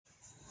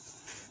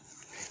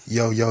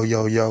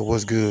Yo,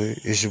 what's good?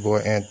 It's your boy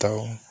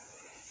Antho.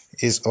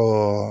 It's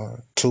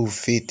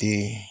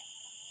 2:50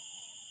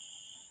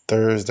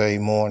 Thursday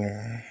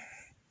morning,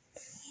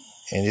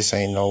 and this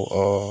ain't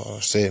no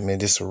segment,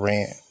 this a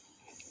rant.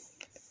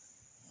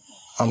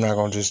 I'm not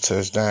gonna just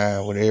touch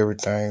down with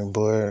everything,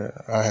 but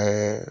I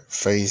had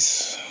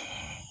faced,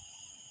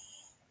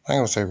 I ain't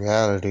gonna say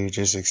reality,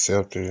 just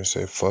accept it and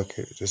say fuck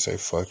it. Just say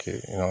fuck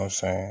it, you know what I'm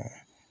saying?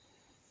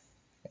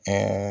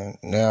 And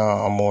now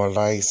I'm more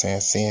like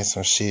seeing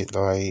some shit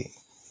like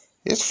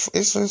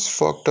it's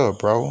fucked up,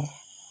 bro.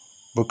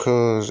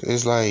 Because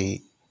it's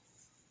like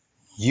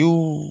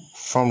you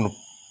from the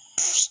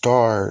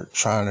start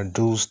trying to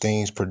do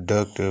things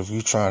productive,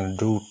 you trying to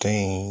do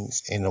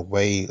things in a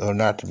way, or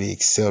not to be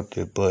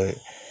accepted, but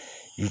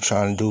you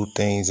trying to do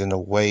things in a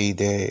way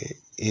that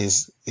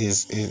is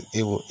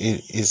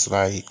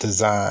like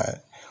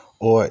designed,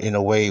 or in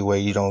a way where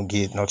you don't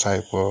get no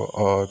type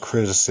of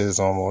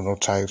criticism, or no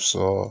types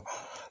of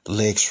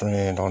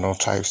lecturing, or no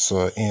types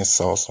of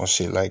insults or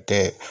shit like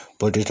that.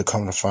 But just to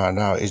come to find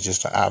out, it's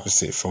just the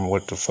opposite from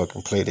what the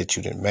fucking play that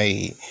you done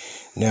made.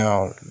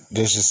 Now,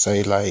 let's just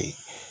say like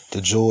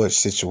the George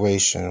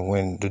situation,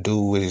 when the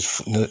dude with his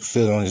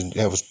foot on his,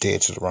 that was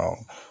dead to the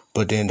wrong.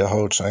 But then the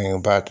whole thing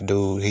about the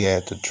dude, he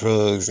had the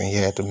drugs and he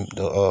had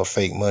the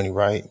fake money,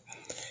 right?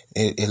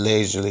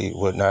 Allegedly,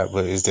 whatnot,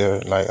 but is there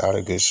like all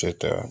the good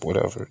shit there?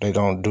 Whatever. They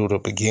don't do the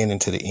beginning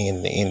to the end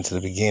and the end to the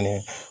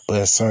beginning,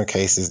 but in certain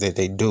cases that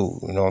they do,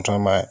 you know what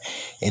I'm talking about?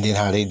 And then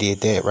how they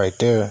did that right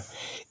there,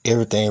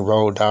 everything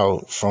rolled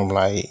out from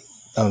like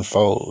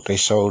unfold. They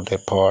showed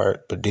that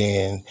part, but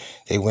then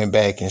they went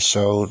back and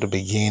showed the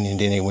beginning,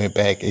 then they went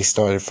back, they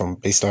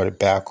started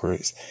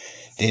backwards.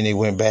 Then they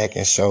went back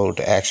and showed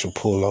the actual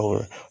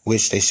pullover,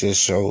 which they should have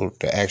showed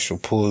the actual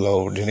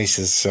pullover. Then they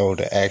should show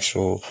the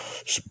actual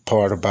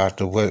part about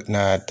the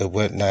whatnot.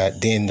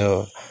 Then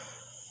the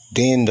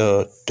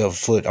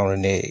foot on the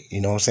neck.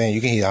 You know what I'm saying?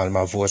 You can hear out of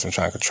my voice. I'm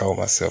trying to control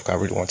myself. I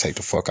really want to take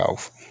the fuck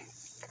off.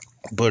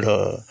 But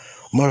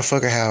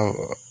motherfucker have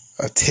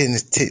a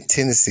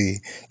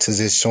tendency to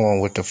just showing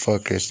what the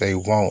fuckers they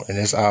want, and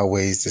it's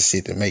always the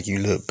shit that make you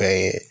look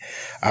bad.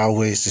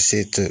 Always the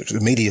shit to the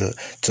media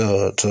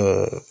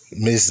to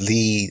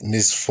mislead,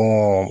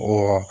 misform,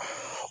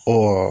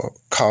 or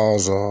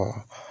cause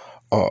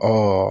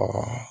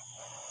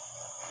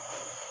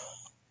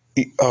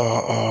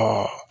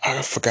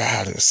I forgot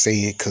how to say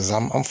it because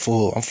I'm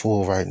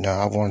full right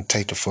now. I want to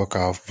take the fuck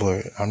off,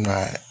 but I'm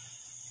not.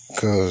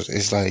 Cause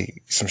it's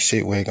like some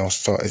shit where it gonna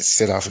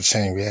set off a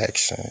chain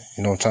reaction.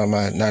 You know what I'm talking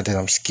about? Not that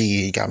I'm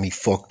scared, it got me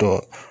fucked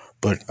up,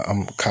 but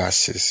I'm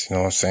cautious, you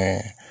know what I'm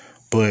saying?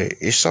 But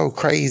it's so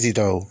crazy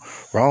though.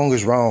 Wrong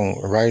is wrong,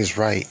 right is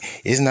right.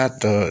 It's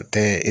not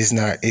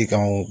it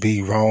gonna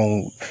be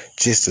wrong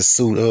just to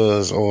suit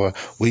us, or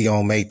we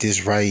gonna make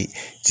this right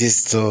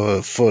just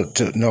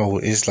no,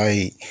 it's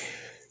like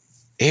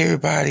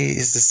everybody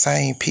is the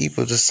same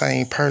people, the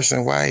same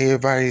person. Why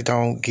everybody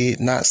don't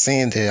get, not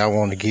saying that I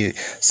want to get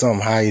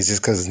something higher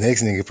just because the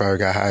next nigga probably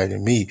got higher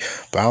than me,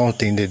 but I don't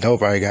think that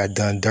nobody got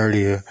done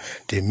dirtier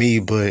than me.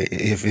 But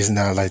if it's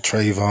not like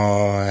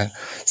Trayvon,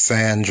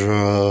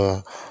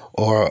 Sandra,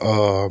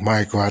 or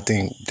Michael, I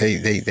think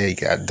they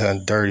got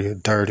done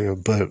dirtier.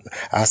 But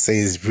I say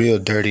it's real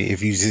dirty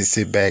if you just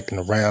sit back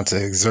and around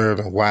to observe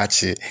and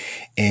watch it,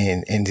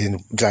 and then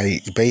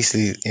like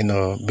basically in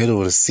the middle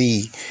of the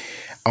sea,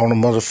 on a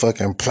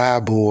motherfucking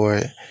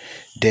plyboard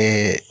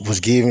that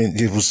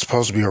it was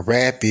supposed to be a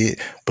rapid,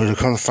 but to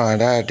come to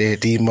find out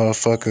that these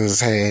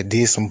motherfuckers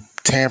did some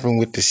tampering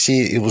with the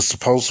shit. It was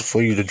supposed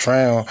for you to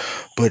drown,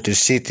 but the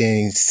shit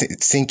didn't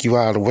sink you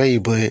out of the way,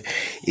 but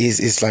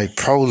it's like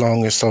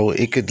prolonging, so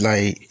it could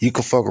like, you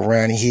could fuck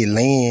around and hit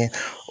land,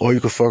 or you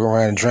could fuck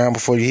around and drown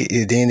before you hit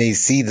it. Then they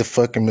see the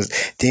fucking,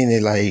 then they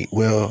like,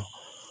 well,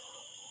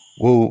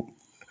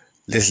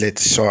 let's let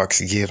the sharks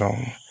get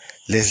them.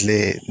 Let's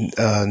let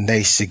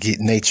nature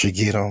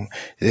get them.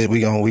 We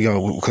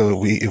because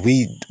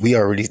we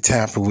already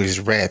tampered with his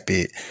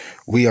rapid.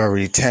 We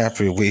already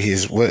tampered with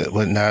his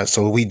whatnot.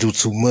 So we do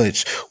too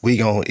much, we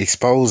gonna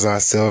expose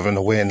ourselves in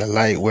a way, in the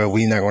light, where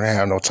we not gonna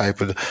have no type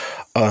of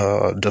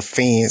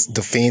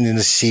defending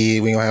the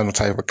shit. We ain't gonna have no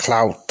type of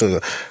clout to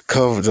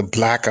cover the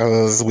block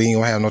us. We ain't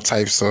gonna have no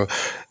types of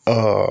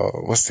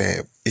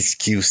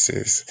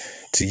excuses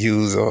to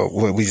use,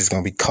 what we just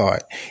gonna be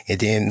caught. And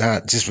then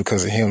not just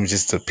because of him,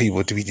 just the people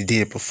that we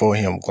did before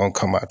him gonna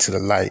come out to the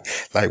light,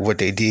 like what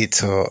they did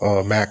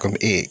to Malcolm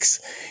X.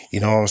 You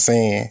know what I'm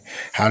saying?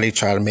 How they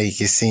try to make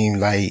it seem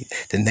like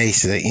the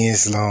Nation of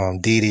Islam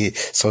did it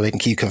so they can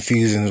keep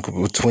confusing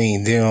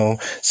between them,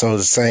 so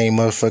the same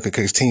motherfucker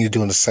continue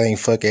doing the same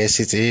fuck ass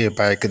shit to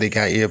everybody, because they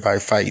got everybody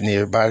fighting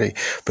everybody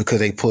because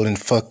they pulling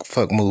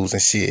fuck moves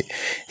and shit.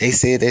 They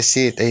said that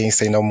shit, they ain't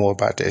say no more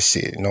about that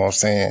shit. You know what I'm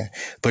saying? saying?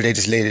 But they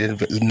just let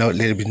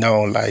it be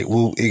known, like,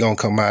 woo, it gonna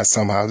come out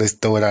somehow. Let's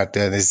throw it out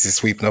there. Let's just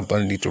sweeping up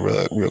underneath the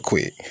rug real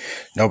quick.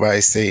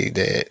 Nobody say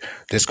that.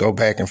 Let's go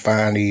back and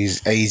find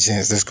these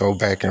agents. Let's go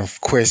back and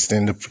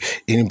question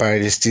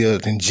anybody that's still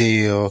in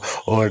jail,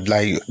 or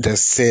like the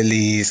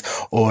cellies,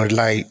 or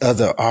like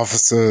other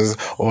officers,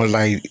 or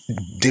like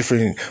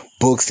different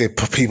books that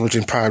people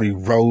just probably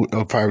wrote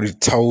or probably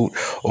told,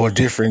 or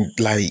different,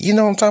 like, you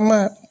know what I'm talking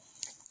about?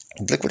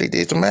 Look what they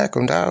did to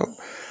Malcolm, dog.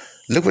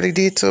 Look what they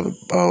did to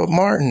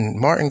Martin.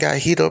 Martin got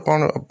hit up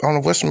on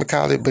a Western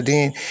McCall, but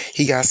then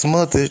he got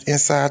smothered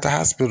inside the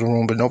hospital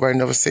room, but nobody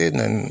never said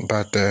nothing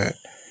about that.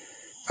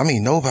 I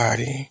mean,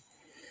 nobody.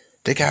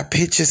 They got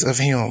pictures of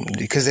him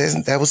because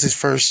that was his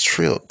first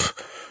trip,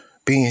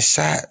 being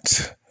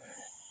shot,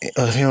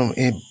 of him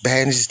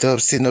bandaged up,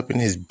 sitting up in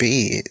his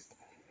bed.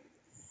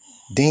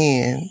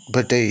 Then,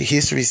 but the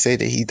history say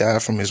that he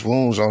died from his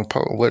wounds on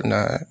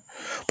whatnot.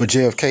 But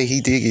JFK, he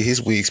did get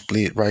his wig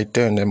split right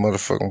there in that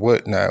motherfucking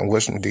whatnot in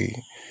Washington D.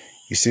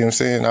 You see what I'm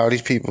saying? All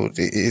these people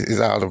is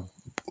out of,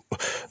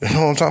 you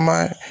know what I'm talking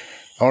about?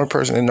 The only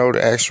person that know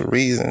the actual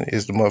reason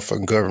is the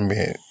motherfucking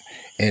government,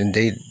 and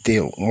they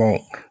don't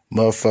want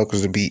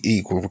motherfuckers to be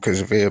equal, because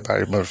if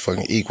everybody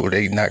motherfucking equal,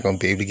 they not gonna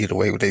be able to get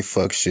away with they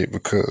fuck shit,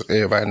 because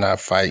everybody not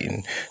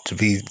fighting to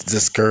be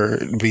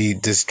discouraged, be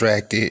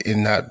distracted,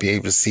 and not be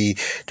able to see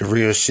the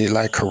real shit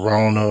like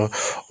Corona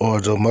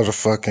or the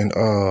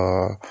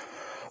motherfucking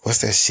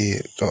what's that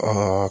shit?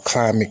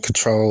 Climate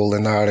control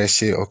and all that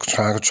shit, or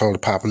trying to control the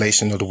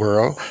population of the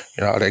world,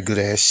 and all that good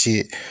ass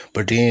shit.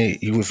 But then,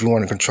 if you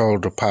want to control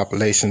the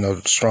population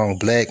of strong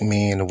black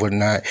men or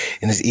whatnot,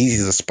 and it's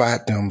easy to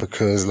spot them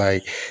because,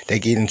 like, they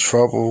get in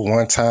trouble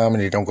one time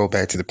and they don't go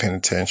back to the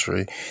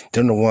penitentiary.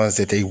 They're the ones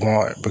that they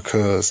want,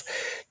 because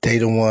they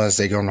the ones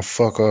they gonna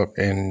fuck up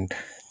and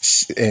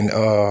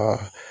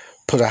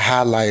put a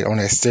highlight on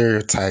that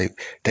stereotype.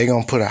 They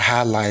gonna put a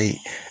highlight,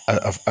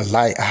 a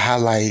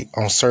highlight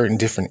on certain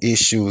different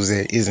issues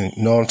that isn't,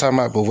 you know what I'm talking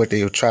about? But what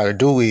they'll try to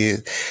do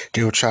is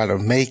they'll try to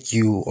make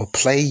you or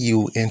play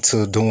you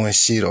into doing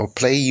shit, or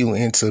play you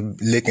into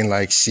looking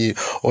like shit,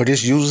 or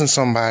just using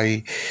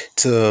somebody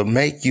to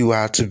make you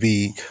out to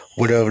be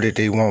whatever that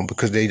they want,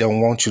 because they don't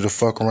want you to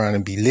fuck around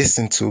and be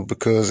listened to.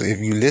 Because if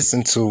you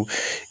listen to,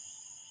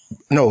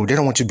 no, they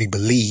don't want you to be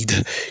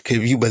believed. Because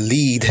if you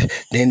believed,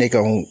 then they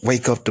gonna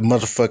wake up the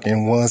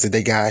motherfucking ones that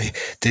they got.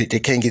 They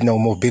can't get no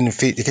more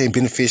benefit. They can't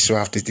benefit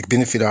off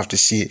the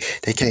shit.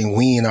 They can't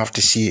win off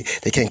the shit.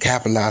 They can't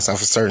capitalize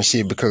off of certain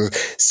shit, because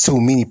so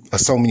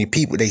many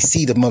people, they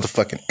see the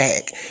motherfucking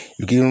act.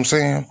 You get what I'm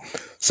saying?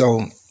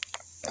 So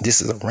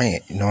this is a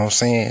rant. You know what I'm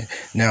saying?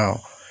 Now,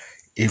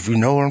 if you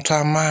know what I'm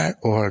talking about,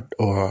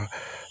 or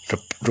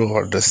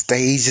the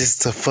stages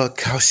to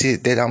fuck how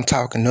shit that I'm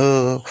talking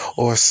of,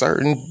 or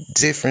certain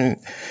different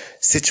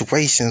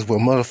situations where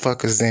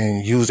motherfuckers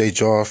then use their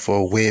jaw for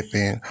a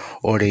weapon,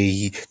 or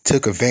they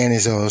took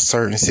advantage of a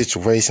certain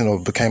situation,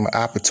 or became an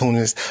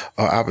opportunist,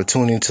 or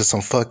opportunity to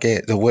some fuck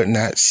at the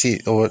whatnot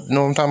shit, or, you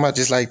know what I'm talking about?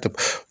 Just like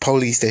the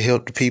police that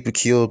helped the people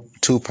kill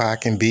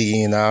Tupac and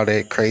Biggie and all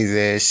that crazy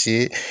ass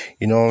shit.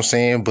 You know what I'm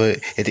saying?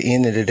 But at the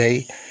end of the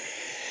day,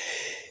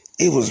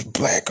 it was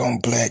black on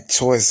black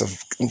choice of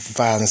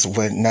violence and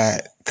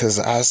whatnot. Cause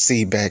I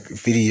see back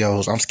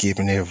videos, I'm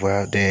skipping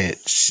everywhere, that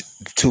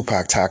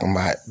Tupac talking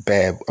about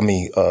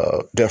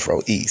Death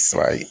Row East,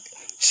 right?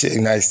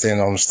 Shit, nice standing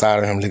on the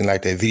side of him looking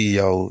like that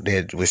video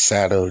that was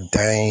shot of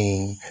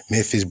Dame,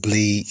 Memphis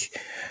Bleak,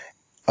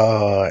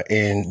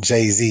 and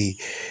Jay-Z.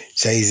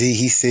 Jay-Z,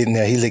 he's sitting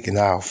there, he looking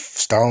all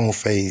stone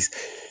faced.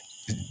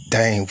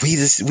 Dang, we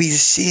the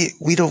shit.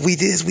 We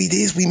this,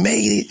 we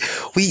made it.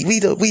 We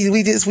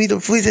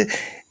the.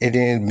 And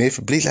then Memphis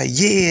Bleak like,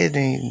 yeah.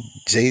 Then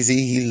Jay-Z,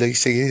 he like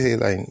shake his head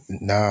like,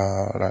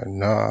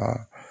 nah.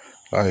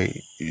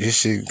 Like,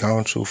 this shit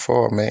gone too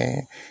far,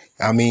 man.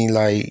 I mean,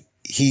 like,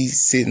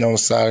 he's sitting on the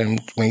side of him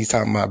when he's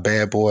talking about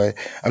Bad Boy.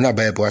 I'm not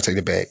Bad Boy, I take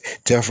it back.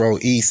 Death Row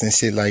East and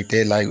shit like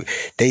that. Like,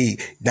 they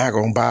not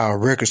gonna buy our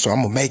records, so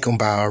I'm gonna make them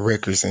buy our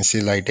records and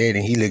shit like that.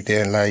 And he looked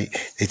there and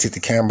like, they took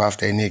the camera off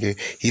that nigga.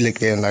 He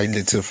looked there and like,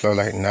 looked to the floor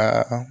like,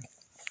 nah,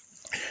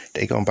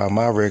 they gonna buy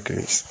my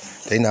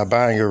records. They not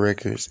buying your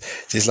records.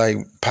 Just like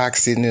Pac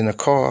sitting in a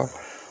car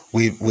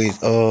with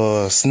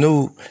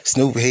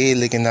Snoop head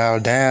looking all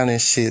down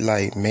and shit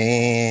like,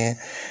 man,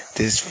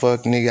 this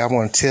fuck nigga, I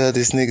want to tell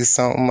this nigga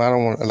something. I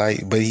don't want,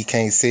 like, but he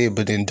can't say it.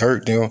 But then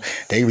Dirk,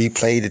 they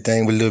replayed the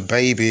thing with Lil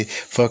Baby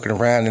fucking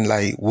around and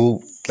like,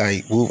 whoop,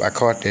 I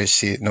caught that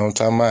shit. You know what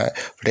I'm talking about?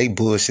 But they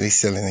bullshit. They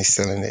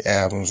selling their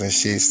albums and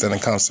shit, selling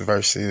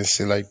controversy and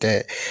shit like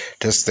that.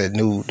 Just the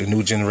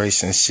new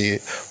generation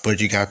shit. But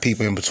you got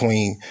people in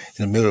between,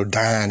 in the middle,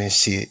 dying and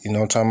shit. You know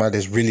what I'm talking about?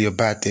 That's really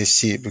about that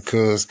shit,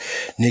 because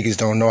niggas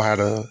don't know how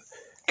to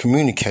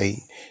communicate.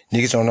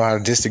 Niggas don't know how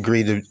to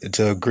disagree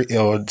to agree,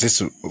 or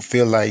just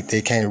feel like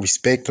they can't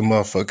respect the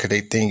motherfucker because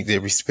they think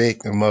that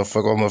respect the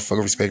motherfucker, or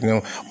motherfucker respecting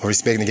them or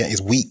respecting again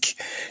is weak.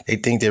 They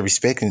think that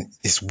respecting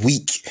is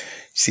weak.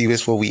 See,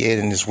 that's what we at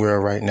in this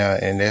world right now,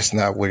 and that's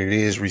not what it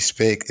is.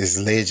 Respect is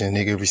legend,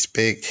 nigga.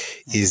 Respect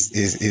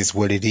is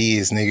what it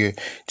is, nigga.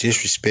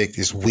 Disrespect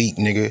is weak,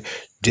 nigga.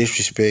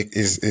 Disrespect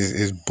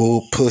is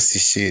bull pussy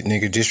shit,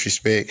 nigga.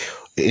 Disrespect.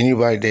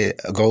 Anybody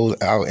that goes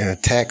out and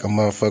attack a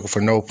motherfucker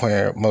for no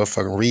apparent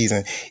motherfucking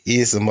reason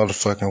is a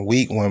motherfucking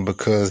weak one,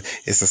 because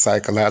it's a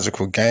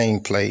psychological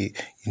game played.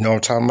 You know what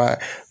I'm talking about?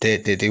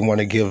 That they want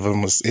to give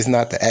them. It's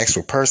not the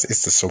actual person;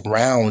 it's the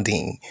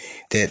surrounding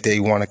that they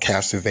want to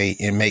captivate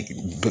and make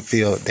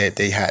feel that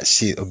they hot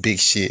shit or big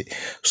shit.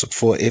 So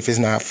for if it's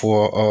not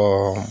for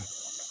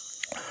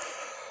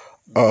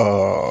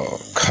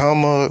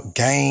comma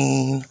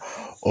gain,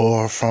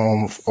 or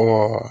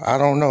I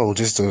don't know,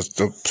 just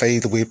to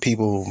play with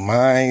people's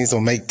minds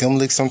or make them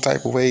look some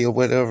type of way or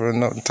whatever,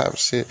 another type of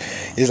shit.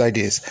 It's like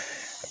this.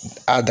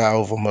 I die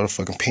over a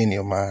motherfucking penny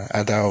of mine.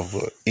 I die over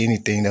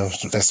anything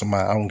that's of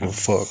mine. I don't give a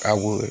fuck. I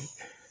would.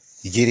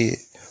 You get it?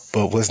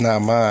 But what's not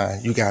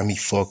mine, you got me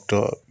fucked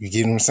up. You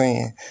get what I'm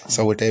saying?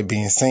 So with that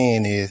being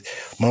saying is,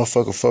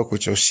 motherfucker fuck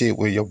with your shit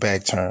with your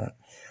back turned.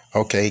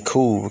 Okay,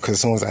 cool. Because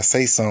as soon as I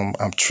say something,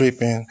 I'm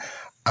tripping,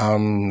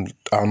 I'm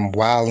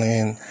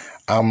wilding,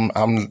 I'm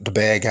the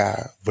bad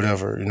guy,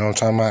 whatever. You know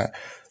what I'm talking about?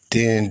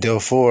 Then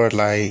therefore,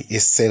 like,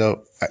 it's set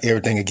up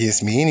everything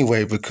against me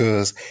anyway,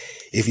 because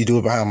if you do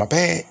it behind my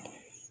back,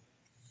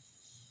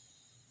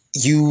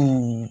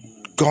 you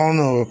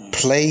gonna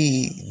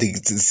play the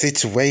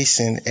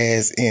situation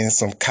as in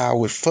some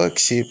coward fuck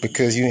shit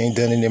because you ain't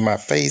done it in my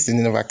face, and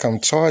then if I come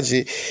charge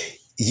it,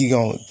 you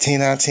gon'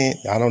 10 out of 10,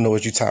 I don't know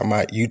what you talking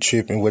about, you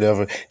tripping,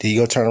 whatever. Then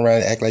you go turn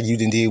around and act like you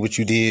did what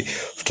you did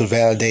to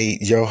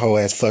validate your whole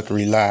ass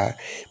fuckery lie.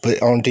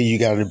 But only thing you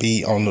gotta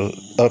be on the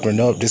up and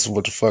up, this is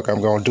what the fuck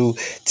I'm gonna do.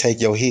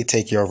 Take your hit,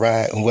 take your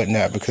ride and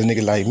whatnot, because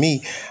nigga like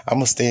me,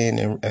 I'ma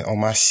stand on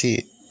my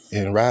shit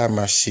and ride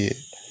my shit.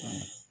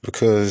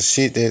 Because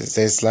shit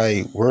that's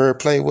like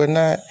wordplay,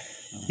 whatnot,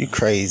 you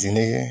crazy,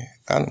 nigga.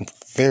 I'm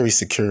very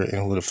secure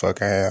in who the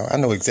fuck I am. I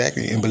know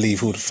exactly and believe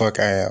who the fuck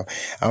I am.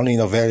 I don't need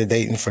no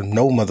validating for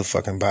no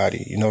motherfucking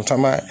body. You know what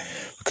I'm talking about?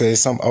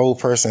 Because some old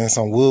person,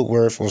 some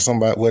Woodworth or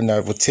somebody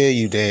whatnot will tell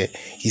you that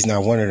he's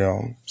not one of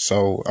them.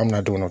 So I'm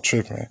not doing no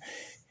tripping.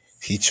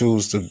 He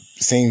choose to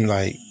seem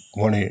like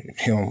one of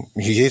him.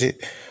 You get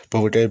it?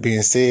 But with that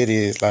being said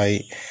is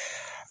like,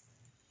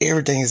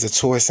 everything is a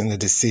choice and a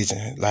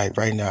decision. Like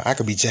right now, I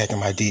could be jacking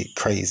my dick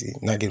crazy,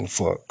 not giving a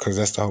fuck, because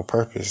that's the whole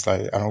purpose.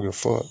 Like, I don't give a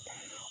fuck.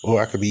 Or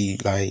I could be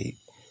like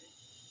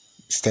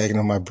stacking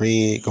on my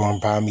bread, going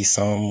buy me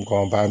something,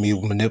 going buy me,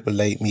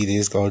 manipulate me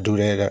this, go do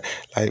that.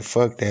 Like,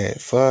 fuck that.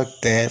 Fuck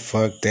that.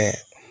 Fuck that.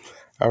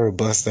 I would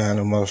bust down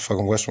the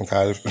motherfucking Western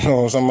College. You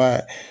know what I'm talking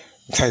about?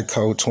 Take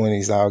cold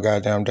 20s all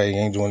goddamn day.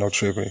 Ain't doing no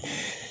tripping.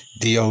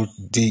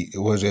 ODB.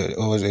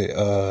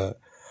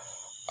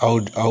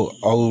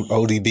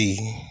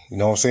 You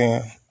know what I'm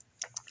saying?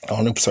 I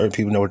don't know, certain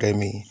people know what that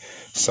mean.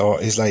 So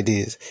it's like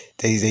this.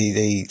 They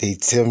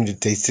tell me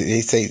that they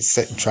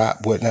say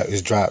drop, whatnot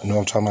is drop. You know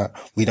what I'm talking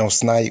about? We don't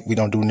snipe, we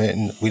don't do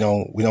nothing, we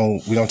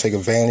don't take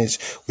advantage,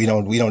 we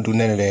don't do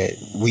none of that.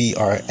 We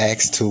are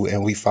asked to,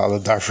 and we follow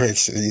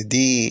direction. You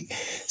dig?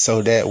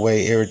 So that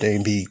way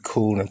everything be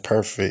cool and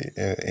perfect.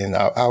 And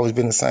I always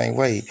been the same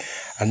way.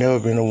 I never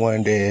been the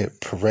one that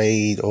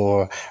parade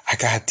or I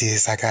got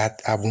this, I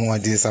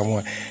want this, I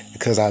want,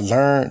 because I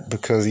learned,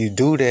 because you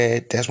do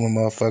that, that's when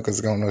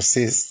motherfuckers gonna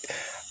assist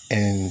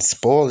and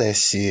spoil that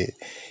shit.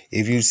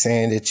 If you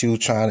saying that you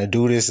trying to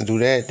do this and do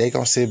that, they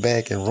gonna sit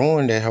back and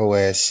ruin that whole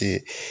ass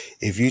shit.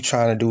 If you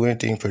trying to do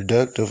anything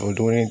productive or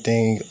do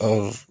anything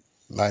of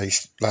like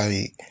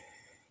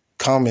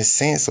common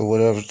sense or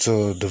whatever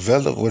to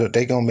develop, whatever,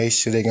 they gonna make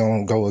sure they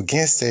gonna go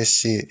against that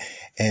shit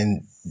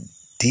and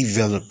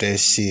develop that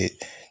shit,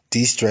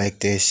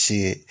 distract that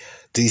shit,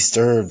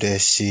 disturb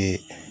that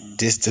shit,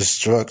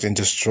 destruct and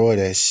destroy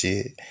that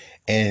shit.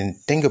 And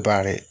think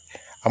about it.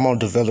 I'm on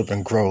develop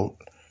and grow.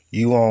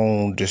 You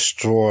on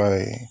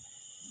destroy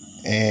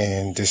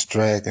and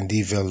distract and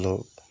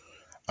develop.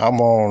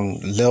 I'm on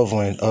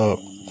leveling up,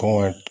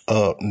 going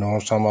up. You know what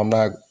I'm saying? I'm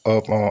not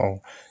up on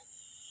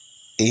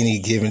any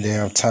given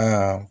damn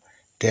time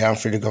that I'm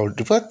free to go.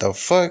 What the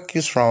fuck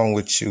is wrong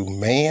with you,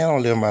 man? I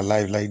don't live my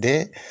life like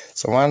that.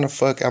 So why the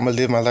fuck I'm gonna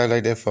live my life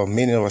like that for a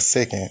minute or a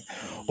second?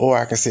 Or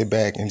I can sit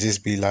back and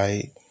just be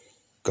like,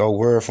 go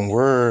word from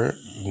word,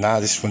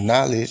 knowledge for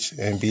knowledge,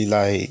 and be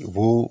like,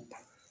 whoop,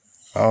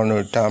 I don't know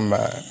what I'm talking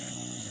about.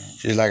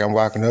 Just like I'm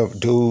walking up,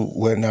 dude,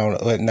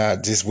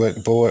 whatnot, just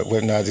what, boy,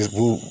 whatnot, just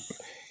whoop,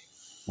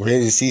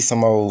 ready to see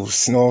some old,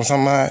 you know what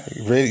I'm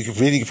talking about?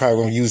 Really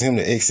probably gonna use him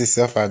to exit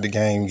himself out the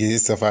game, get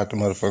himself out the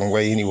motherfucking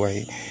way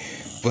anyway.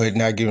 But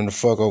not giving a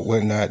fuck or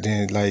whatnot,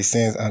 then like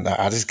since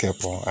I just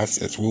kept on. I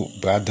just whoop,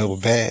 but I double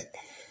back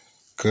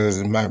because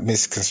it might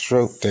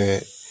misconstruct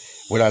that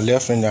what I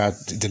left in there, I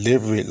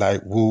deliver it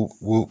like whoop,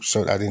 whoop,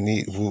 so I didn't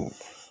need whoop.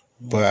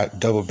 But I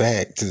double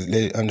back to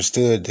let it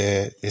understood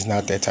that it's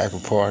not that type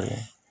of party.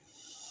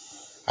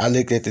 I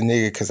looked at the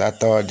nigga because I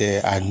thought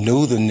that I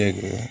knew the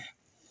nigga.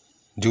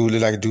 Dude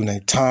looked like a dude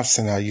named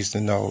Thompson I used to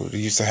know. He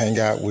used to hang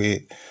out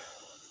with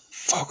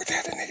fuck with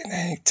that nigga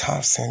named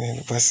Thompson and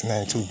what's his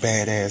name, two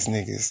badass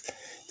niggas.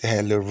 They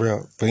had a little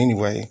rep. But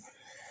anyway,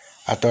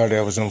 I thought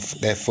that was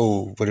that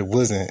fool, but it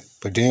wasn't.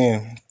 But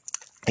then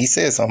he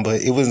said something,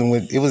 but it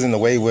wasn't. It was in a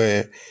way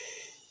where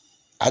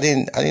I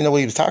didn't know what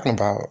he was talking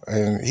about,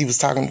 and he was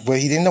talking, but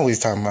he didn't know what he was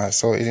talking about.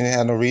 So it didn't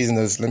have no reason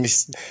to let me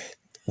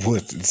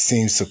what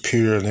seems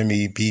superior. Let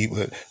me be,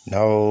 but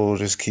no,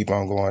 just keep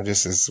on going.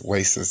 This is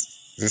waste.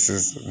 This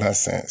is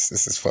nonsense.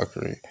 This is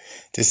fuckery.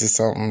 This is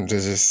something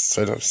that's just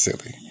straight up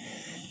silly.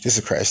 Just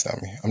a crash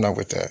dummy. I'm not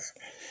with that.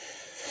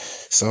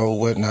 So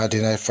whatnot,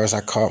 then at first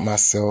I caught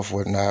myself,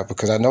 whatnot,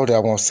 because I know that I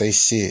won't say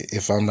shit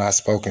if I'm not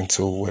spoken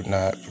to,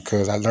 whatnot,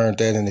 because I learned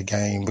that in the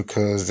game,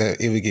 because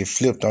that it would get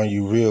flipped on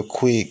you real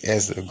quick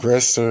as the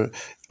aggressor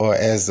or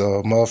as a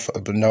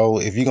motherfucker. But no,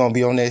 if you're gonna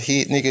be on that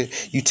hit,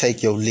 nigga, you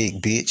take your lick,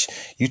 bitch.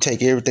 You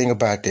take everything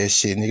about that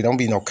shit, nigga. Don't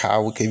be no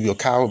coward. If you're a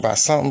coward about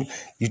something,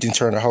 you didn't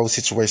turn the whole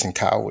situation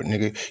coward,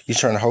 nigga. You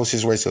turn the whole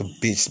situation a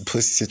bitch,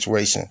 pussy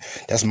situation.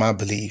 That's my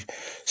belief.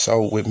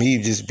 So with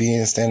me just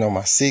standing on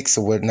my six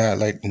or whatnot,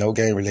 like no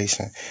game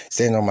relation,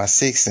 standing on my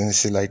six and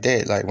shit like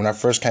that. Like when I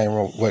first came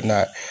or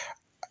whatnot,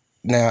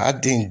 now I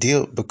didn't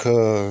dip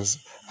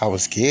because I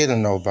was scared of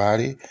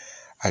nobody.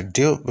 I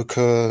dipped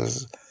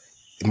because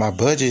my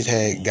budget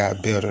had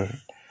got better.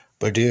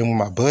 But then when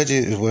my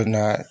budget is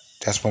whatnot,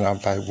 that's when I'm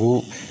like,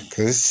 whoop,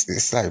 because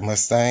it's like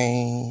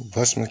Mustang,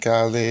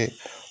 whatchamacallit.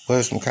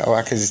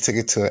 I could just take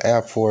it to an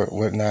airport,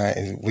 whatnot,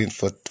 and went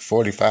for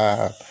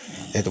 45.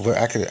 I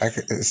could,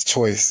 it's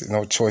choice,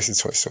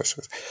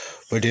 choice.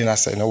 But then I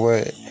say, you know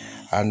what?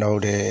 I know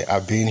that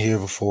I've been here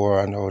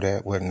before. I know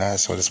that whatnot,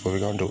 so that's what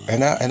we're gonna do.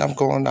 And I'm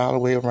going all the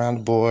way around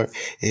the board.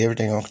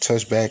 Everything gonna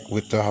touch back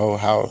with the whole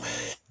how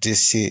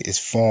this shit is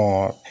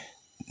formed.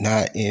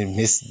 Not in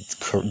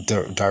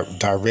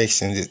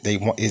direction.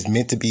 It's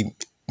meant to be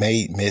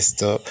made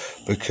messed up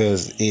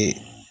because it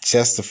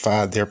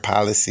justified their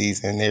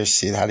policies and their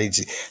shit, how they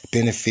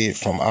benefit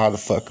from all the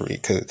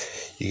fuckery.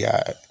 Because you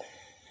got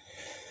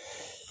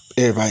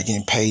everybody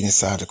getting paid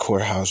inside the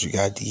courthouse. You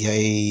got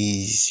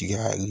DAs, you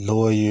got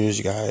lawyers,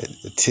 you got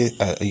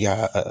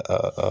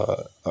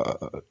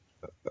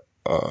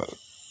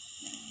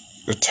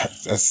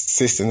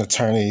assistant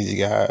attorneys, you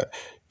got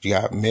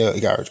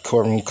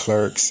courtroom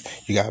clerks,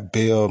 you got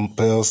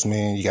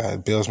bailsmen, you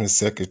got bailsman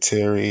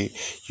secretary,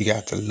 you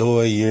got the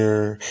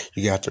lawyer,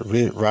 you got the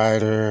writ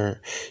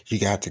writer, you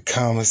got the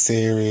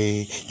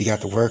commissary, you got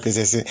the workers.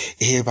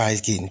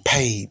 Everybody's getting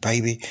paid,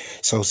 baby.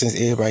 So since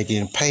everybody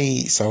getting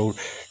paid, so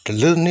the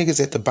little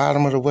niggas at the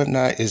bottom of the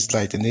whatnot is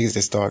like the niggas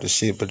that start the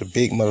shit, but the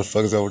big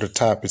motherfuckers over the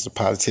top is the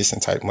politician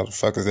type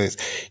motherfuckers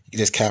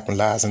that's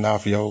capitalizing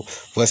off your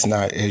what's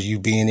not, as you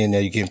being in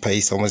there, you getting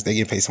paid so much, they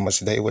getting paid so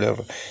much a day,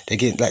 whatever. They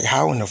get like,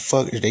 how in the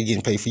fuck are they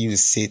getting paid for you to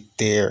sit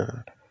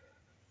there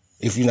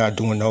if you're not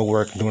doing no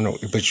work,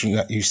 but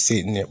you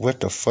sitting there? What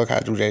the fuck? How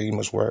do that even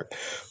much work?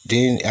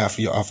 Then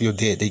after off your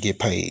debt, they get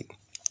paid.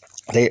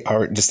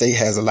 The state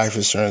has a life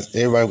insurance.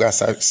 Everybody got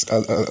a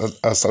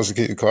social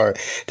security card.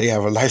 They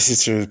have a life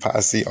insurance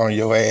policy on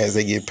your ass.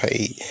 They get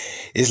paid.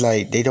 It's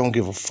like they don't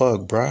give a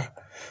fuck, bruh.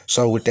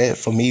 So with that,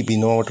 for me, be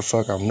knowing what the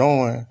fuck I'm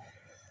knowing,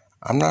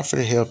 I'm not for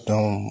to help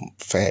them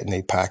fatten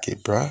their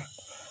pocket, bruh.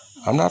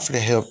 I'm not for to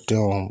help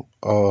them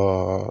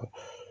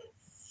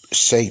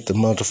shake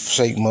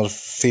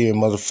fear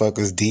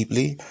motherfuckers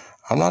deeply.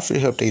 I'm not for to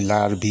help they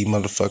lie to be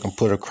motherfucking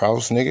put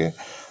across, nigga.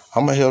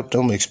 I'm gonna help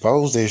them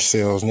expose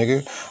themselves,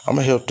 nigga. I'm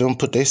gonna help them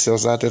put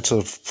themselves out there to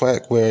a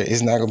fact where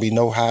it's not gonna be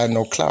no hide,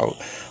 no clout.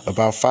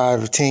 About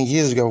 5 or 10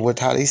 years ago,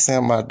 how they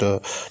saying about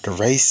the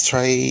race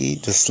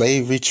trade, the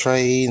slavery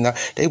trade,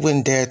 they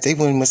wouldn't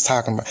much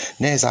talking about.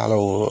 Now it's all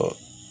over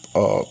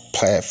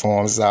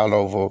platforms, all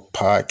over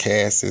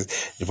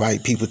podcasts, the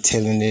white people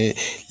telling it,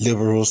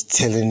 liberals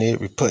telling it,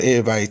 we put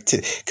everybody,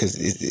 because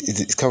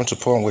it's coming to a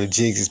point where the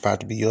jigs is about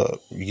to be up.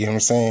 You get what I'm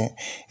saying?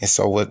 And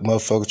so what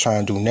motherfuckers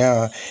trying to do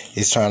now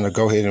is trying to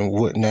go ahead and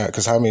whatnot,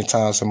 because how many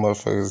times some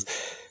motherfuckers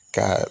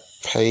got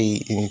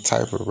paid any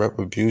type of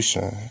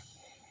retribution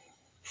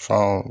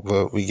from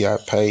what we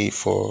got paid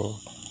for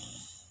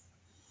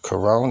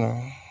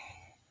Corona?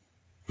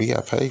 We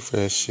got paid for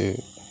that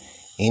shit.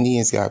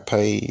 Indians got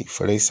paid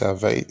for their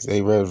salvation,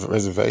 their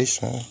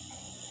reservation.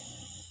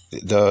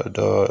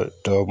 The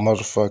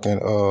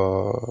motherfucking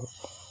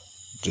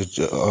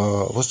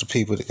what's the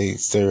people that they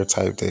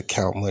stereotype that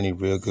count money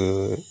real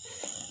good?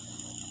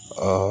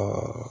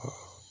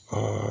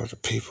 The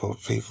people,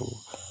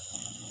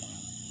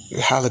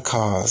 the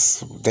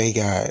Holocaust, they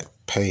got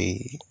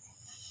paid.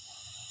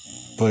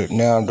 But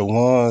now the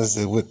ones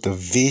that with the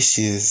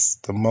vicious,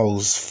 the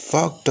most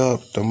fucked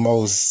up, the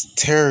most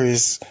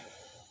terrorist.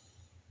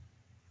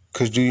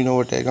 Cause do you know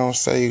what they gonna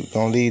say?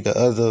 Gonna leave the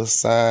other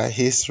side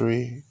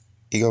history.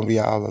 It gonna be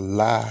all a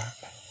lie.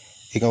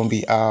 It gonna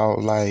be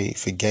all like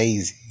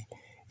fugazi.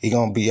 It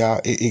gonna be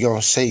all. It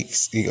gonna shake.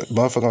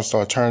 Motherfuckers gonna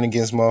start turning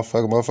against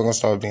motherfuckers. Motherfuckers gonna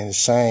start being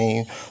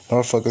ashamed.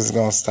 Motherfuckers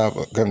gonna stop.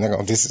 They're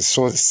gonna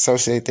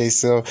disassociate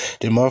themselves.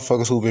 The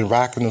motherfuckers who been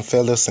rocking them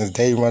fellas since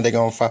day one, they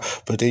gonna fall.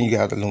 But then you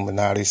got the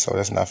Illuminati, so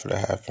that's not for to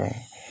happen.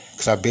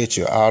 Cause I bet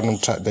you all them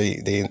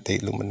they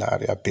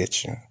Illuminati. I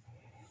bet you.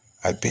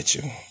 I bet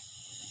you.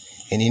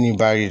 And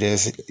anybody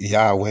that's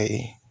Yahweh,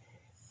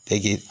 they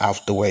get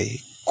out the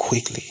way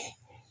quickly.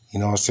 You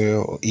know what I'm saying?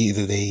 Or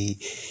either they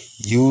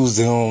use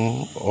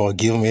them or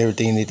give them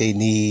everything that they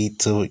need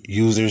to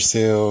use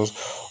themselves,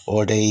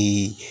 or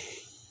they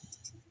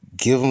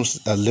give them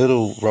a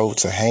little rope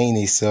to hang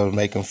themselves,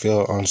 make them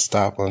feel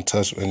unstoppable,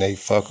 untouchable, and they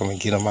fuck them and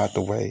get them out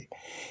the way.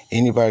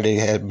 Anybody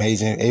that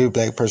had every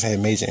black person had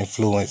major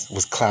influence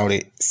was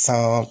clouded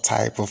some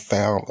type of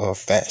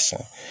fashion.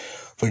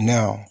 But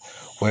now,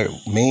 what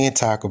men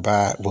talk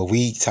about, what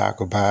we talk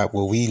about,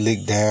 what we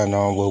look down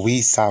on, what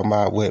we talk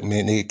about, what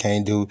men nigga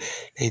can't do,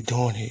 they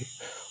doing it.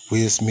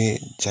 Will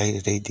Smith,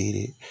 Jada, they did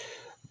it.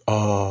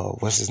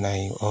 What's his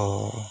name?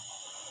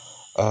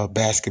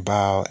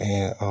 Basketball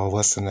and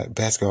what's the name?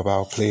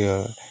 Basketball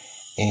player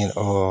and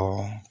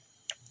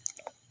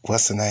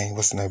what's the name?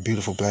 What's the name?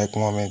 Beautiful black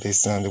woman. They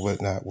son and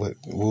whatnot.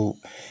 Whoop.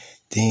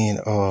 Then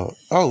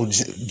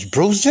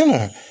Bruce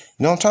Jenner.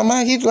 You know what I'm talking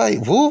about? He's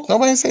like, whoop,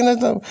 nobody say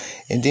nothing.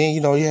 And then,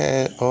 you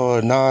had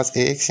Nas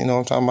X, you know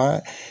what I'm talking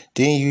about?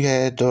 Then you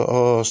had the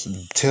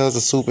Tales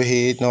of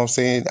Superhead, you know what I'm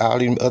saying? All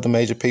these other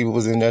major people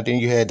was in there. Then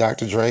you had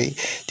Dr. Dre.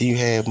 Then you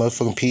had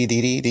motherfucking P.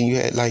 Diddy. Then you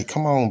had, like,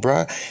 come on,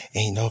 bruh.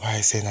 Ain't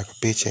nobody saying like a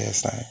bitch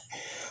ass thing.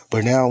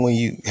 But now when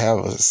you have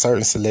a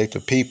certain select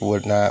of people or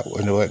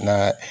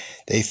whatnot,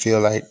 they feel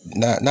like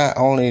not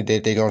only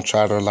that they're going to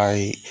try to,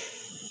 like,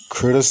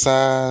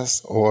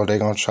 criticize or they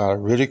gonna try to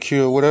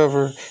ridicule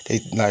whatever, they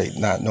like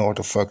not know what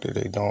the fuck that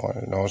they doing,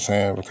 you know what I'm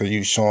saying? Because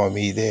you showing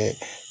me that,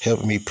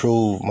 helping me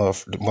prove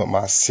what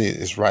my shit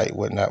is right,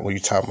 whatnot, what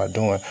you talking about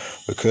doing.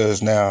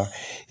 Because now,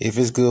 if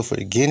it's good for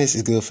the Guinness,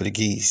 it's good for the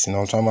geese, you know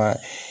what I'm talking about?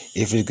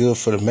 If it's good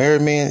for the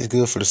married man, it's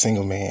good for the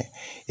single man.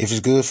 If it's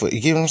good for, you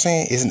get what I'm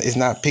saying? It's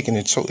not picking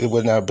and choosing,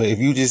 whatnot. But if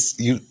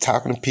you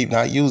talking to people,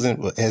 not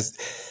using as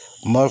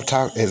mother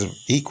talk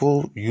as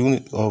equal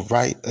unit or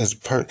right as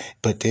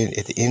but then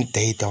at the end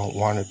they don't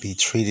want to be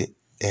treated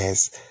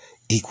as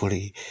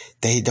equally.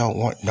 They don't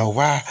know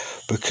why?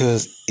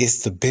 Because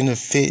it's the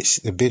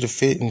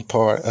benefiting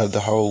part of the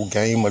whole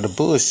game of the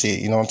bullshit,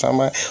 you know what I'm talking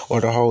about?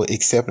 Or the whole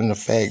accepting the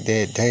fact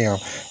that damn,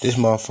 this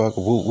motherfucker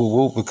whoop whoop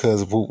whoop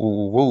because whoop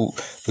whoop whoop.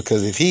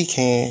 Because if he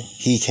can,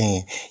 he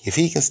can. If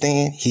he can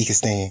stand, he can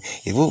stand.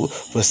 If whoop,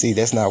 but see,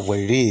 that's not what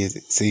it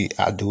is. See,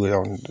 I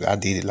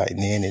did it like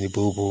Nanny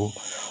Boo Boo.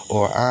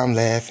 Or I'm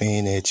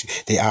laughing at you.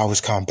 They always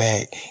come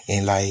back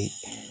and like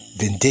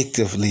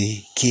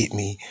vindictively get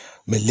me,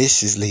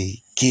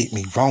 maliciously get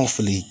me,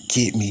 wrongfully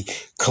get me,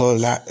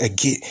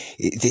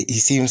 you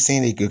see what I'm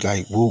saying? They could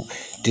like whoop,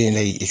 then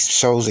they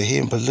shows a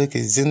hit. But look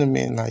at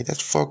Zimmerman, like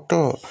that's fucked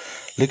up.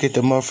 Look at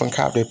the motherfucking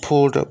cop that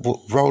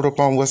rolled up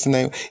on what's the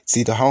name?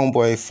 See, the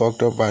homeboy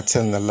fucked up by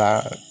telling a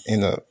lie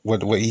in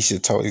what he should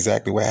have told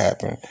exactly what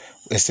happened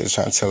instead of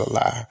trying to tell a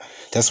lie.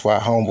 That's why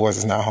homeboys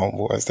is not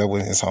homeboys. That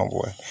wasn't his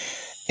homeboy.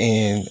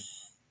 And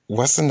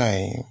what's the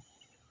name?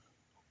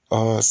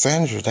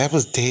 Sandra, that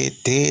was dead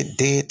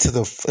to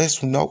the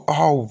flesh. No,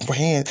 oh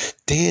man,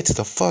 dead to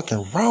the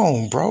fucking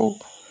wrong, bro.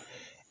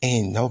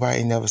 And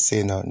nobody never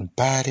said nothing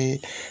about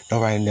it.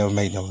 Nobody never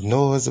made no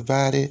noise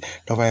about it.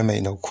 Nobody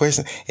made no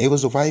question. It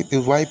was white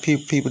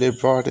people that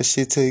brought this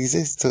shit to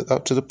exist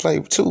up to the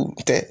plate too.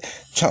 That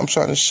I'm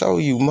trying to show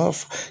you,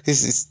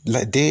 this is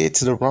like dead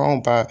to the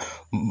wrong by.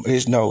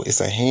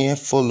 It's a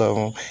handful of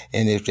them,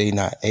 and if they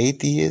not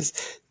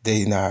atheists,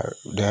 they not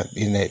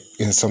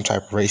in some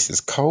type of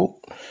racist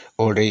cult,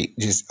 or they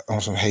just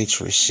on some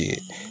hatred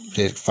shit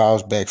that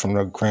falls back from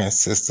the grand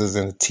sisters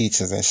and the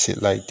teachers and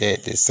shit like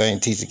that. The same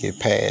teacher get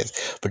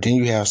passed. But then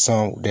you have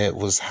some that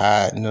was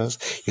hiding us.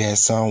 You had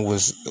some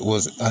was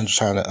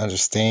trying to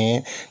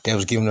understand, that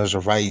was giving us a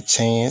right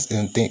chance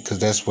and think, because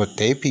that's what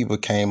they people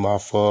came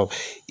off of,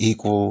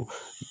 equal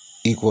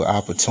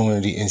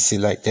opportunity and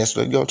shit like that.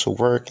 So you go to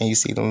work and you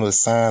see them little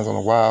signs on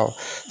the wall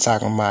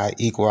talking about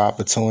equal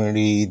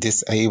opportunity,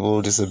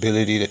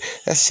 disability.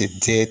 That shit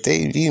dead.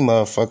 These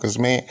motherfuckers,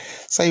 man.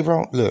 Say,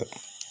 bro, look,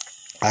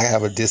 I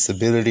have a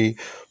disability,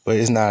 but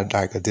it's not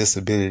like a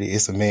disability.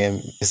 It's a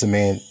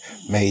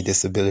man-made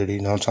disability.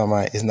 You know what I'm talking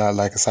about? It's not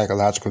like a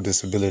psychological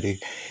disability. You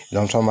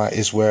know what I'm talking about?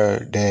 It's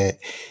where that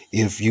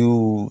if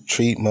you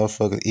treat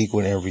motherfuckers equal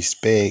and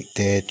respect,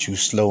 that you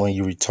slow and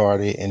you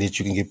retarded and that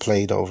you can get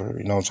played over.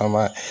 You know what I'm talking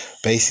about?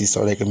 Basically,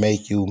 so they can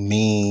make you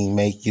mean,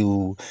 make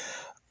you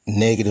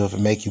negative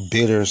and make you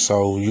bitter,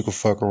 so you can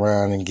fuck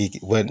around and get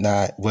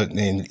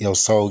and your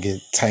soul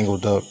get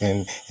tangled up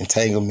in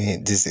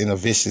entanglement, just in a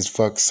vicious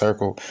fuck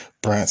circle,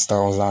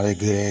 brownstones and all that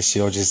good ass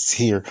shit, or just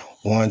here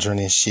wandering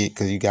and shit,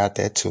 because you got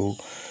that too. You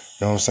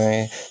know what I'm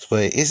saying?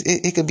 But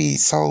it could be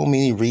so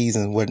many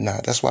reasons,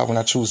 whatnot. That's why when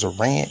I choose a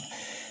rant,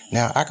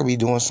 now I could be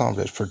doing something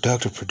that's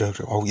productive.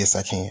 Oh yes,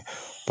 I can,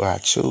 but I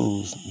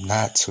choose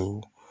not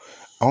to,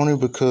 only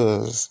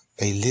because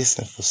they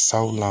listen for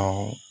so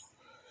long.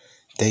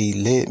 They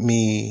let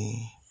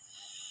me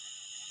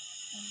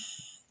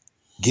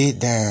get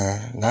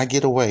down, not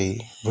get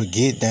away, but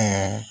get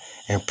down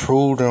and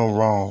prove them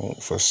wrong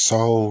for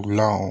so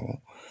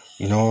long.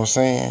 You know what I'm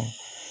saying?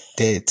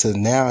 that to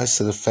now it's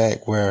to the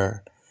fact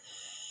where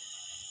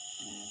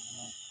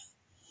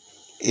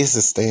it's a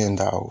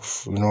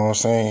standoff. You know what I'm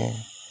saying?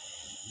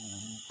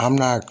 I'm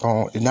not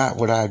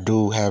what I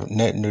do have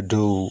nothing to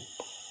do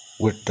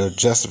with the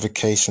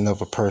justification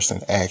of a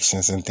person's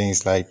actions and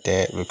things like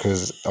that,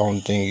 because the only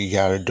thing you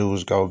gotta do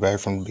is go back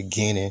from the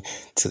beginning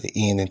to the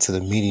end into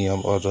the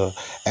medium or the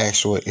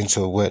actual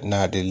into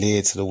whatnot that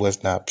led to the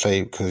what's not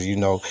play, because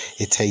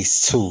it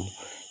takes two.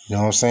 You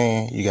know what I'm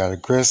saying? You got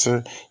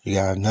aggressor, you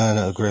got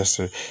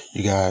non-aggressor,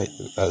 you got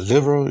a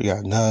liberal, you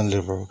got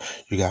non-liberal,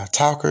 you got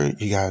talker,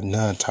 you got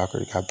non-talker,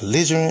 you got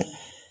belligerent,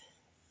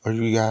 or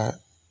you got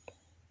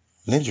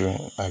belligerent,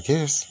 I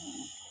guess.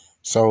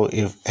 So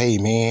if, hey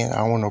man, I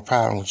don't want no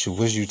problem with you.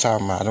 What you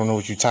talking about? I don't know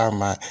what you talking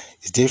about.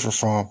 It's different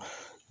from,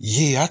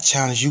 yeah, I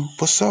challenge you.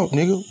 What's up,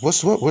 nigga?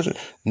 What's up?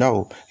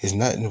 No, it's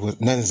nothing.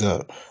 Nothing's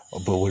up.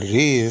 But what it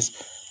is,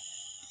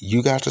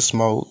 you got the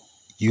smoke.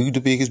 You the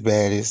biggest,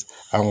 baddest.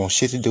 I don't want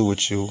shit to do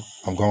with you.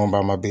 I'm going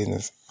about my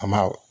business. I'm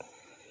out.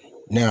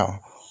 Now,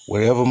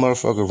 whatever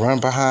motherfucker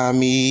run behind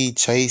me,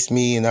 chase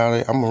me, and all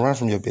that, I'm gonna run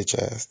from your bitch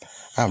ass.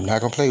 I'm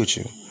not gonna play with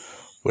you.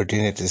 But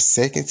then at the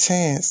second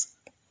chance,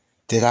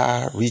 did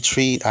I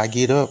retreat, I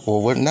get up,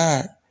 or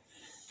whatnot,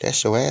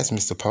 that's your ass,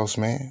 Mr.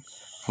 Postman.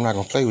 I'm not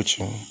going to play with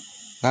you.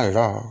 Not at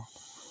all.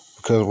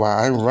 Because while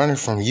I'm running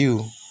from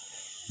you,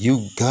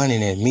 you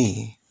gunning at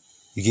me.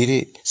 You get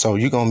it? So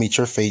you're going to meet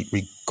your fate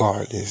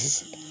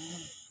regardless.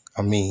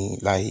 I mean,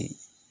 like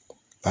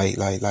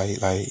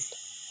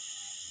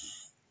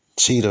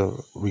cheetah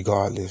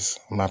regardless.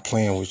 I'm not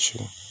playing with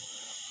you.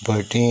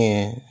 But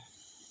then,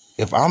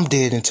 if I'm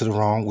dead into the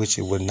wrong, which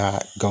it would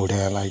not go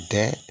down like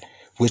that,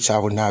 which I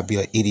would not be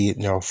an idiot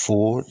nor a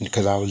fool,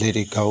 because I would let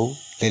it go,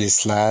 let it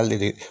slide,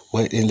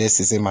 unless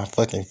it's in my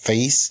fucking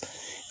face.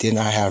 Then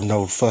I have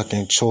no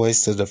fucking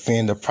choice to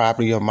defend the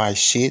property of my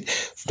shit,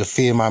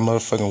 defend my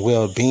motherfucking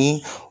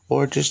well-being,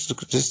 or just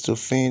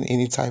defend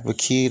any type of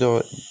kid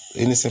or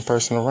innocent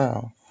person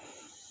around.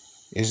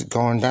 It's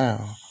going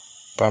down.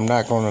 But I'm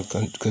not going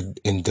to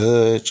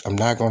indulge. I'm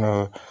not going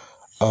to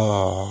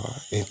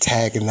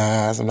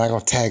antagonize. I'm not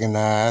gonna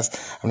antagonize.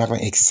 I'm not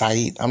gonna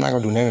excite. I'm not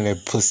gonna do none of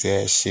that pussy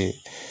ass shit.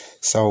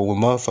 So when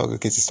motherfuckers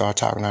get to start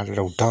talking out of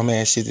those dumb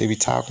ass shit they be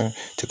talking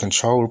to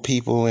control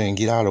people and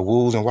get all the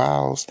woos and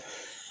wows,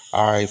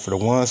 all right, for the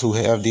ones who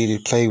have did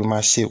it, play with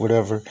my shit,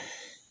 whatever,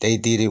 they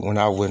did it when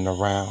I wasn't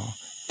around.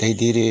 They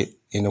did it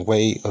in a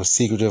way of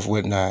secretive,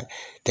 whatnot.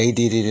 They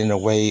did it in a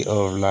way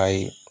of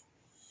like,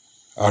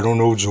 I don't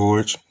know,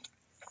 George.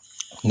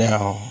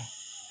 Now,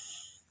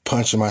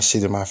 punching my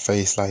shit in my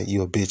face like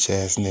you a bitch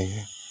ass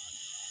nigga.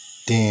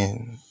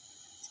 Then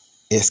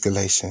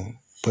escalation.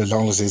 But as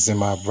long as it's in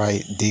my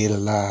right, dead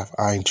alive,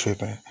 I ain't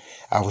tripping.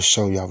 I will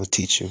show you, I will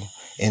teach you.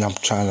 And I'm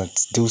trying to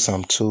do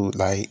something too,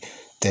 like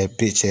that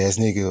bitch ass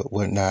nigga,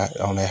 whatnot,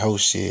 on that whole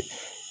shit.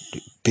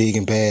 Big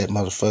and bad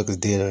motherfuckers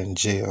dead or in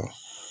jail.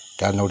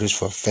 I know this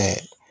for a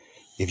fact.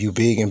 If you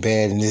big and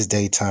bad in this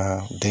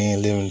daytime, day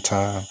and living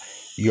time,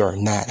 you are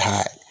not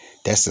hot.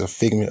 That's a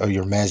figment of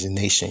your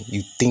imagination.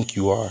 You think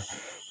you are.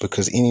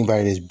 Because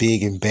anybody that's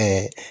big and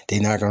bad,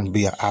 they're not going to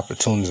be an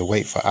opportunity to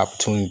wait for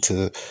opportunity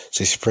to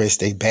express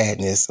their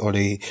badness or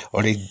they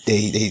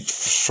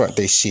front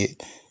their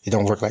shit. It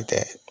don't work like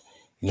that.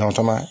 You know what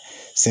I'm talking about?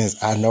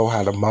 Since I know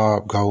how the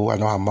mob go, I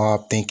know how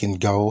mob thinking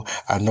go,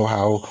 I know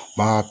how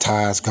mob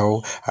ties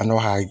go, I know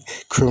how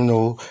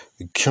criminology,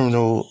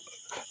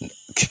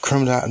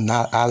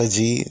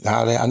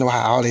 all that. I know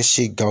how all that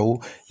shit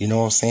go. You know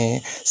what I'm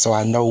saying? So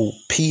I know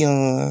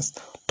peons,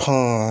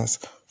 pawns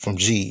from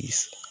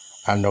G's.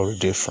 I know the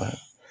difference.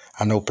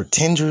 I know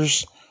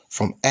pretenders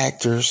from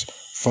actors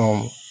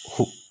from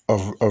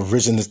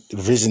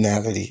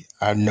originality.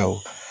 I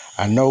know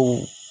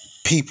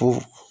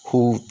people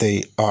who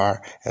they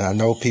are, and I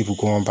know people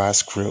going by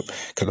script.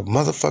 Because the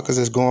motherfuckers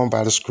that's going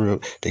by the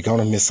script, they're going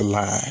to miss a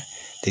line.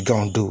 They're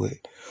going to do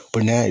it.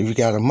 But now if you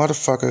got a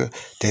motherfucker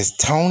that's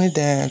tone it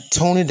down,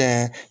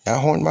 not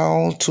holding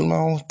to my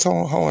own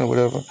tone, horn or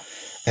whatever,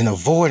 and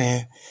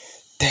avoiding,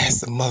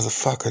 that's the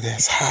motherfucker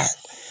that's hot.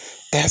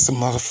 That's a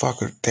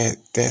motherfucker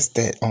that's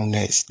that on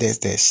that shit.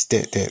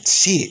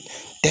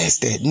 That's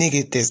that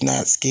nigga that's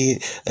not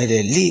scared of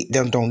that lick.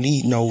 Them don't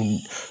need no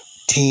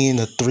 10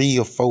 or 3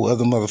 or 4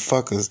 other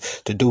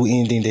motherfuckers to do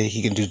anything that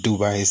he can just do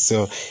by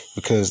himself.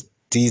 Because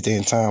these days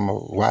in time, a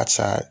watch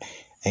out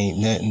ain't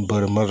nothing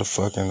but a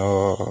motherfucking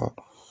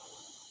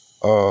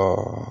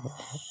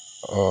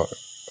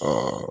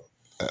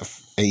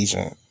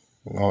agent.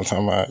 You know what I'm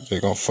talking about? They're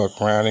gonna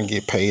fuck around and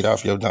get paid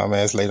off your dumb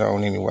ass later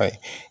on anyway.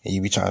 And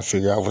you be trying to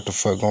figure out what the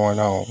fuck going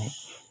on.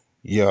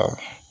 Yeah.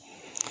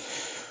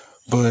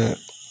 But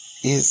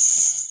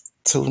it's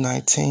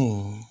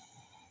 2:19.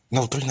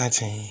 No,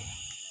 3:19.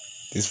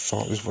 This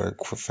work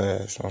quick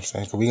fast, you know what I'm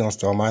saying? Cause we gonna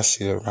start my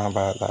shit around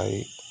by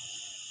like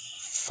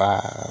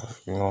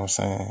 5, you know what I'm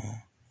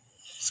saying?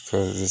 It's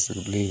cause this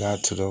will lead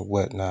out to the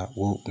whatnot,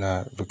 whoop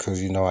not,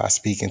 because I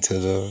speak into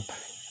the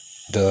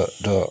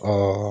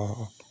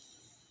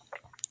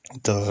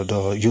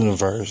the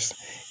universe.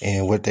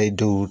 And what they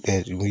do,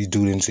 that when you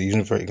do it into the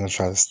universe, they're gonna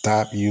try to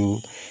stop you.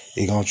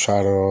 They're gonna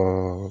try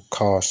to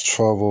cause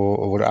trouble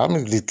or whatever. I'm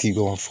gonna just keep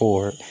going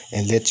forward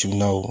and let you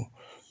know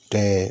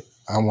that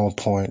I'm on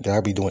point, that I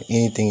be doing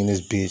anything in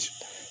this bitch,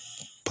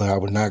 but I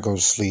would not go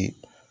to sleep.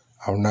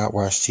 I would not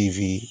watch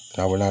TV,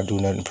 and I would not do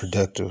nothing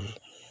productive.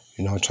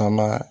 You know what I'm talking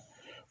about?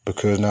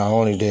 Because not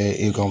only that,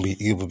 it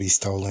will be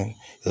stolen,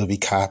 it'll be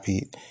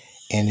copied,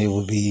 and it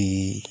will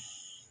be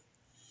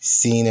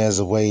seen as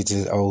a way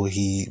to, oh,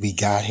 we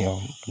got him.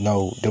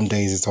 No, them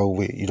days is over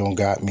with. You don't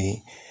got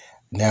me.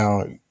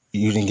 Now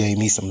you done gave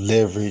me some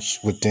leverage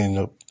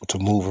to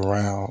move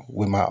around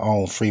with my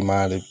own free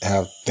mind to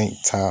have think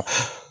time.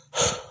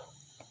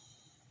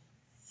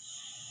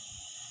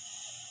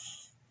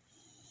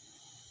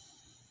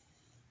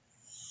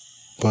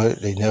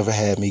 But they never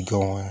had me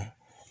going.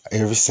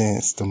 Ever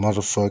since the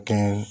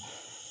motherfucking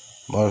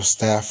Mother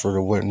Stafford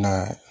or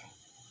whatnot,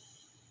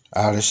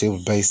 all that shit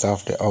was based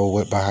off the, oh,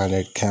 what behind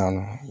that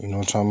counter. You know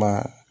what I'm talking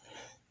about?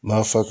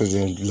 Motherfuckers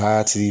and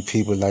lie to these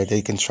people like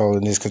they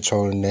controlling this,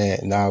 controlling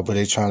that. Nah, but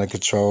they trying to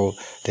control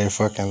their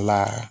fucking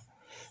lie.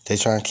 They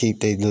trying to keep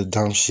their little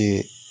dumb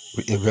shit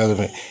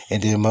irrelevant.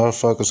 And then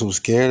motherfuckers who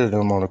scared of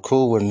them on the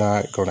cool were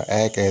not gonna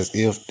act as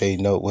if they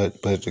know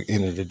what, but at the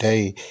end of the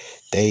day,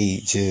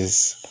 they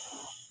just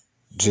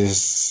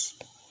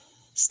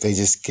they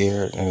just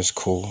scared, and it's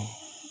cool.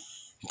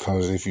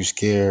 Because if you're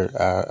scared,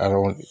 I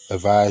don't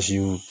advise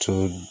you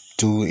to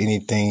do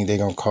anything they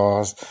gonna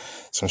cause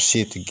some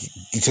shit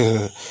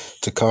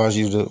to cause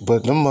you to.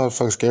 But them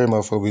motherfuckers, scary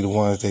motherfuckers, be the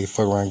ones they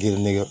fuck around and get a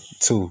nigga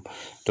too.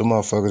 Them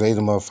motherfuckers, they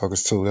the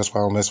motherfuckers too. That's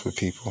why I don't mess with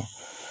people.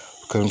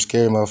 Because them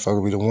scary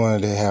motherfuckers be the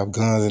ones that have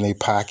guns in their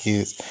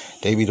pockets.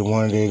 They be the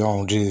ones that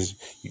gonna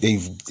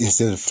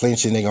instead of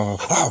flinching, they gonna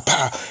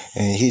pow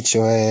and hit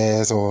your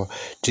ass, or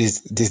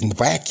just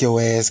whack your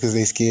ass because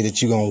they scared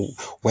that you gonna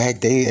whack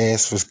their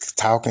ass for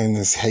talking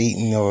and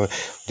hating, or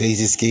they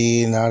just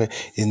scared and all that.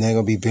 It's not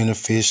gonna be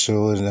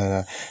beneficial.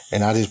 And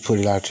I just put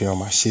it out there on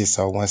my shit.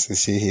 So once the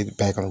shit hit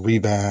back on the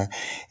rebound,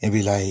 and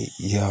be like,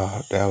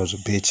 yeah, that was a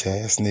bitch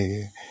ass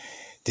nigga.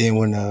 Then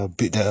when the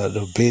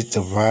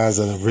rise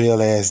of the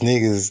real ass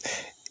niggas,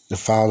 the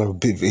fall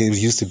of it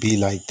used to be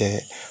like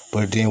that.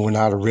 But then when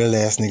all the real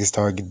ass niggas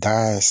started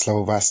dying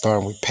slow by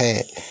starting with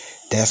Pat,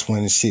 that's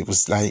when the shit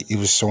was like, it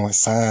was showing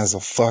signs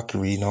of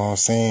fuckery, you know what I'm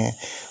saying?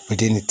 But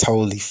then it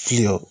totally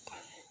flipped.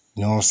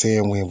 You know what I'm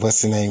saying? When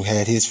what's the name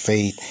had his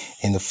fate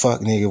and the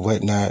fuck nigga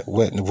whatnot,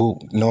 what in the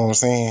whoop, you know what I'm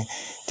saying?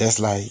 That's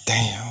like,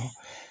 damn.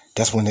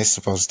 That's when they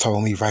supposed to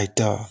told me right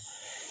there.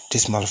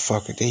 This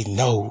motherfucker, they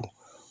know.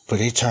 But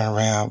they turn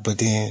around, but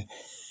then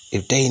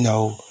if they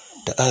know,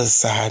 the other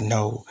side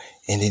know,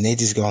 and then they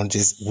just gonna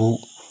just whoop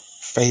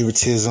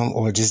favoritism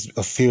or just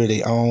a fear of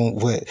their own.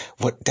 What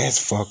that's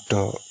fucked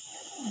up.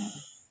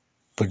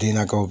 But then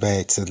I go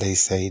back to they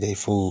say they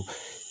fool.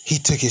 He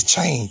took his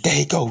chain. There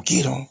you go,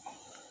 get him.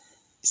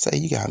 Say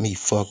you got me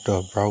fucked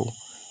up, bro.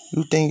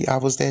 You think I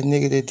was that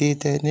nigga that did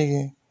that,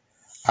 nigga?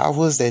 I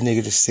was that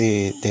nigga that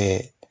said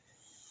that,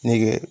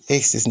 nigga,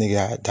 X this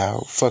nigga out,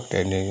 dog. Fuck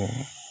that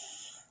nigga.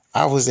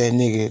 I was that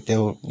nigga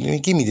that would,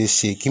 give me this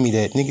shit, give me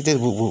that, nigga, this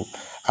whoop whoop.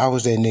 I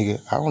was that nigga,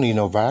 I don't need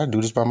nobody, I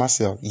do this by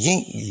myself.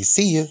 You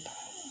see ya.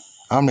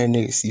 I'm that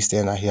nigga, you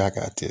stand out here, I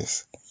got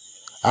this.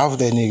 I was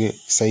that nigga,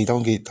 say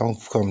don't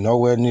come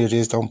nowhere near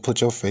this, don't put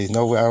your face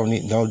nowhere,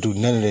 don't do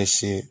none of that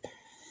shit.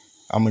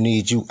 I'ma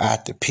need you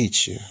out the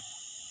picture.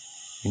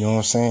 You know what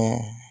I'm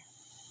saying?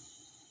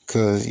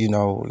 Cause, you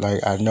know,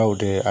 like I know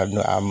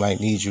I might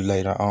need you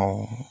later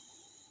on.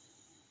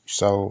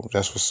 So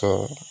that's what's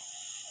up.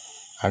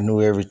 I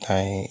knew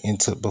everything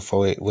into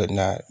before it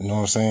whatnot, you know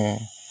what I'm saying?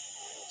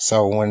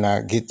 So when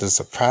I get the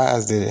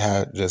surprise that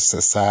how the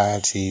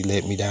society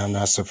let me down,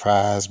 not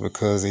surprised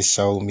because it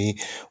showed me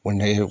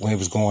when it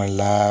was going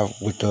live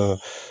with the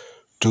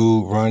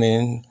dude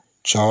running,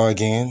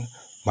 jogging,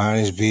 mind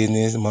his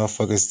business,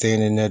 motherfuckers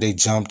standing there, they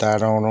jumped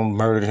out on him,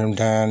 murdered him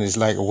down, it's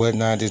like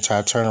whatnot, they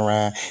try to turn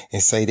around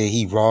and say that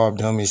he robbed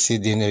them and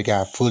shit, then they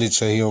got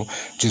footage of him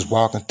just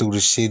walking through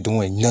the shit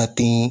doing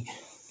nothing.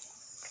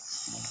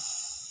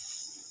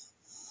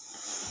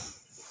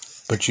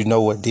 But you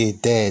know what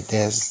did that?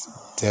 That's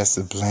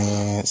the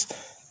Blanche.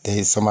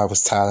 Somebody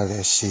was tired of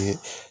that shit.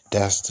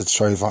 That's the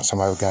Trayvon.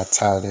 Somebody got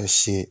tired of that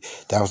shit.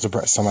 That was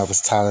somebody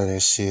was tired of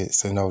that shit.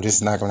 So no, this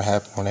is not gonna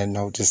happen on that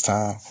note this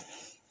time.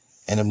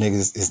 And them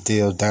niggas is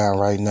still down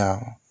right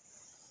now.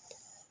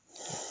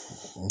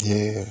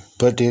 Yeah.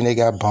 But then they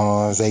got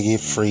bonds, they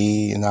get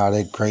free and all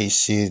that great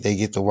shit. They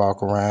get to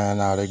walk around,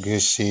 all that good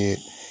shit.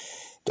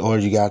 Or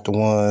you got the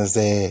ones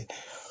that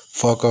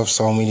fuck up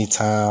so many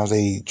times.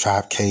 They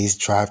drop case.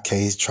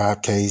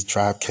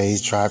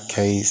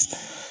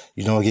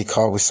 You don't get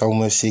caught with so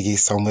much shit, get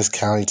so much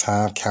county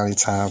time.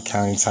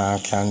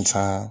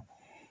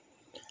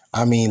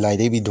 I mean, like,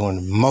 they be doing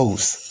the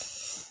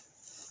most.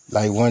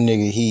 Like, one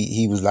nigga,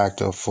 he was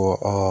locked up for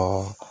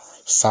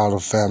assault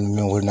of family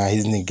member. Now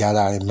his nigga got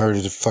out and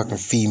murdered a fucking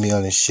female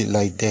and shit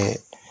like that.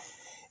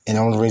 And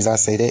the only reason I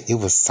say that, it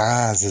was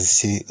signs of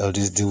shit of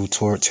this dude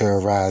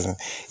terrorizing.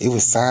 It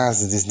was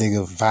signs of this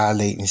nigga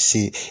violating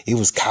shit. It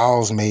was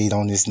calls made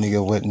on this nigga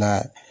and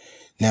whatnot.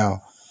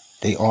 Now,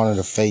 they honor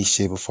the fake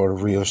shit before the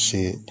real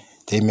shit.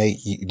 They make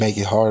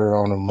it harder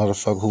on a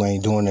motherfucker who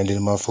ain't doing that than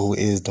the motherfucker who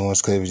is doing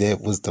it. Cause if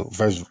that was the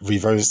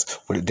reverse,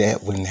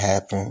 that wouldn't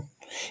happen.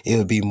 It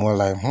would be more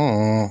like,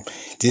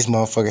 this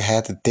motherfucker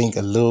had to think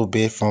a little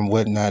bit from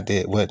whatnot,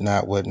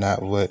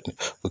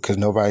 because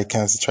nobody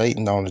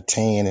concentrating on the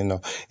tan and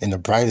the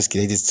brightest,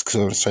 they just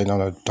concentrating on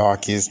the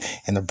darkest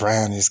and the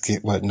brownest,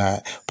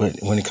 whatnot.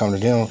 But when it comes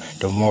to them,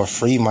 the more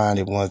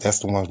free-minded ones, that's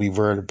the ones we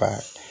worried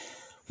about.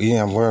 We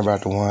ain't worried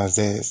about the ones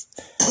that's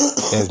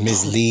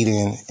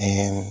misleading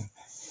and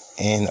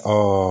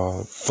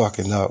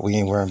fucking up. We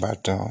ain't worrying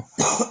about them.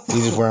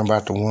 We just worrying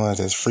about the ones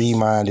that's free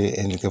minded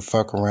and can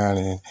fuck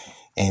around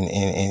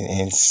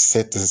and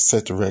set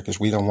the records.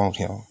 We don't want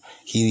him.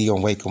 He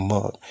gonna wake them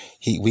up.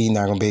 We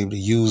not gonna be able to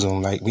use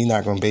them. Like, we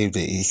not gonna be able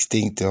to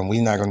extinct them.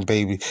 We not gonna be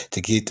able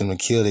to get them to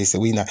kill. They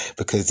said we not,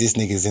 because this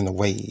nigga's in the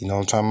way. You know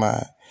what I'm talking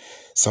about?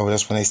 So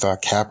that's when they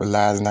start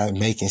capitalizing on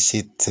making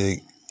shit to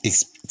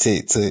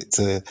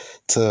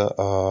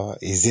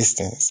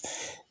existence.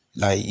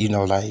 Like,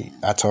 like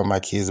I told my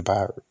kids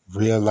about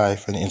real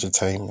life and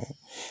entertainment.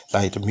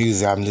 Like, the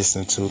music I'm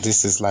listening to,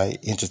 this is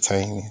like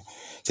entertainment.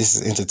 This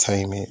is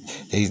entertainment.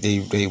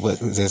 They what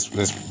this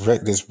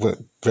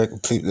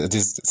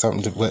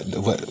something to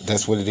what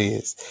that's what it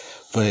is.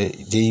 But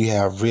then you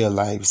have real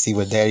life. You see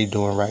what Daddy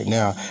doing right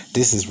now.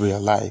 This is real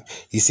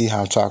life. You see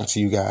how I'm talking to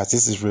you guys.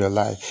 This is real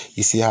life.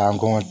 You see how I'm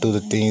going through the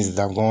things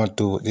that I'm going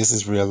through. This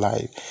is real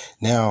life.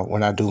 Now,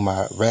 when I do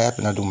my rap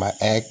and I do my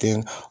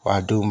acting, or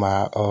I do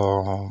my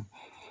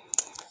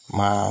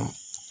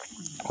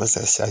what's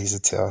that shit I used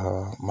to tell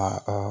her, my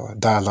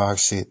dialogue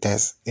shit,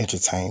 that's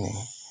entertaining.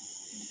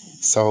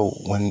 So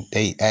when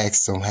they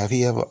asked him, have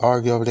he ever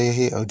argued over their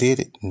head or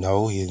did it?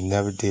 No, he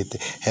never did that.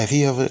 Have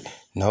he ever?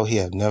 No, he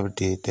have never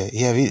did that.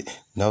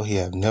 No, he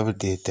have never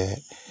did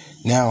that.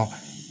 Now,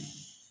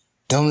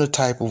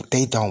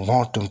 they don't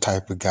want them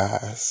type of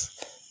guys.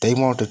 They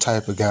want the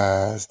type of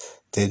guys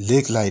that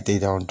look like they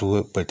don't do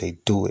it, but they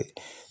do it.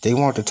 They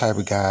want the type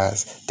of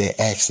guys that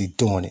actually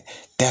doing it.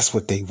 That's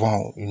what they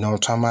want. You know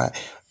what I'm talking about?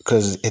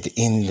 Because at the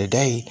end of the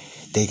day,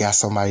 they got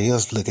somebody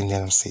else looking at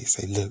them and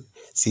say, look,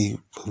 see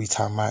what we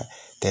talking about?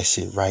 That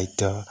shit right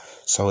there.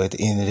 So at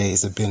the end of the day,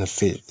 it's a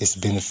benefit. It's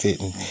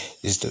benefiting.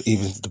 It's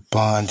even the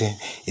bonding.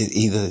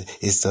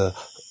 It's the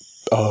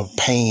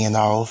paying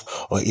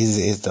off, or is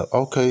it the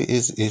okay?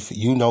 Is if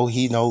you know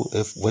he know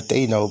if what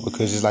they know,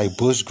 because it's like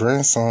Bush's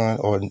grandson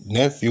or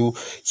nephew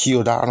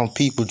killed all them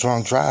people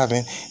drunk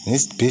driving, and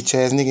this bitch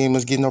ass nigga ain't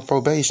must get no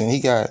probation. He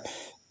got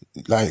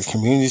like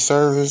community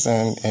service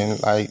and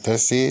like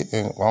that's it,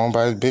 and owned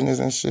by his business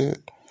and shit.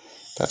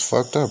 That's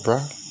fucked up, bro.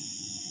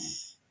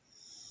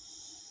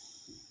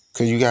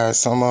 Cause you got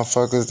some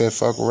motherfuckers that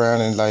fuck around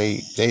and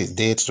like they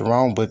dead to the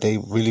wrong, but they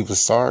really was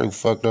sorry,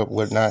 fucked up,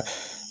 whatnot.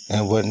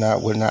 And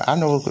whatnot. I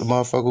know a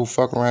motherfucker who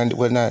fuck around and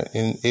whatnot,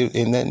 and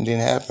nothing didn't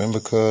happen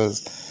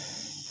because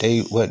they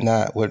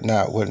whatnot.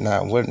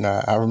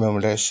 I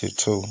remember that shit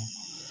too.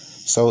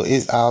 So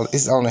it's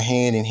on the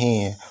hand in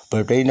hand.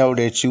 But if they know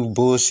that you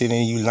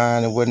bullshitting, you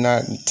lying and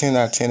whatnot, 10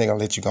 out of 10 they gonna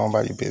let you go on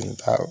about your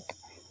business out.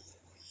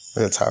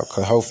 Real talk.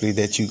 Cause hopefully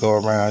that you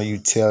go around, you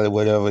tell it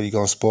whatever, you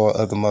gonna spoil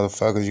other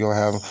motherfuckers, you gonna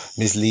have them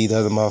mislead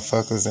other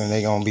motherfuckers, and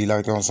they gonna be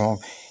like on some,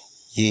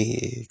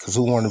 yeah. Cause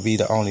who wanna be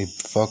the only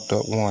fucked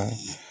up one?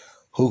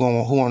 Who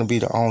want to be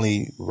the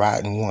only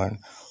rotten one?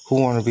 Who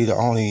want to be the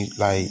only,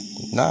 like,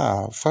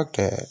 nah, fuck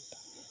that.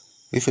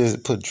 We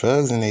finna put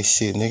drugs in this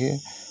shit, nigga.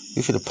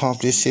 We finna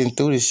pump this shit and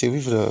through this shit. We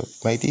finna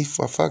make these,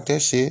 fuck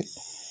that shit.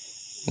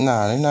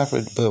 Nah, they're not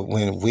for, but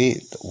when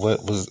WIT,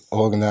 what was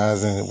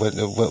organized and what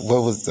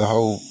was the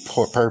whole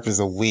purpose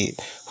of WIT?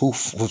 Who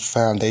was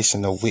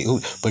foundation of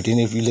WIT? But then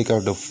if you look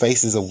at the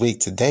faces of WIT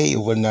today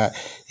or whatnot,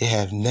 it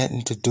have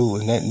nothing to do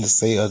with nothing to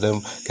say of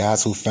them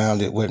guys who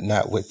founded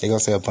whatnot. They gonna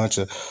say a bunch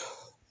of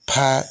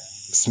pot,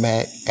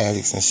 smack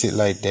addicts and shit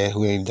like that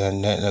who ain't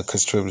done nothing to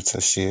contribute to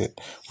shit,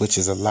 which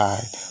is a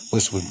lie,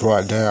 which was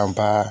brought down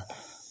by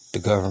the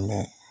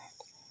government.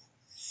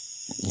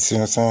 You see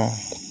what I'm saying?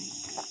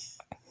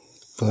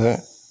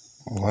 But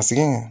once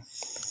again,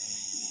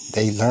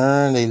 they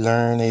learn.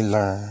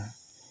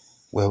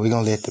 Well, we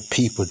gonna let the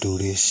people do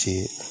this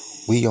shit.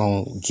 We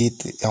gonna get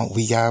I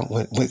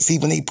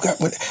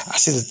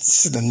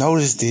should have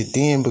noticed it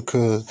then,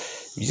 because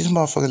this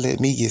motherfucker let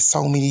me get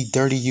so many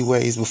dirty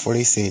UAs before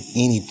they said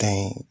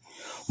anything.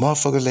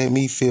 Motherfucker let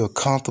me feel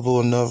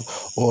comfortable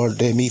enough, or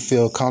let me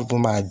feel comfortable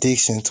with my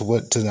addiction to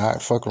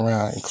not fuck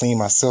around and clean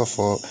myself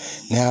up.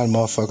 Now the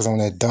motherfuckers on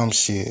that dumb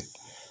shit.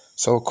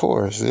 So of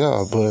course,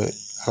 yeah, but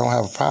I don't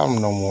have a problem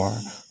no more,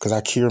 because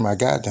I cure my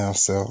goddamn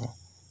self.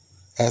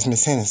 Ask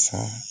Miss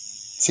Henderson.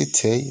 She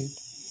tell you.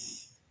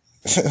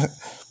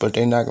 But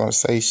they not gonna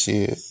say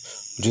shit.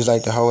 Just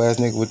like the whole ass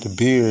nigga with the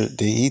beard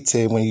that he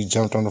said when he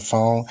jumped on the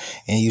phone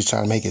and he was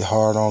trying to make it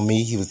hard on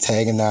me. He was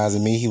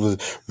antagonizing me. He was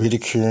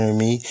ridiculing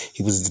me.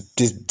 He was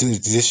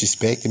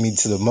disrespecting me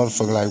to the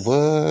motherfucker. Like,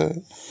 what?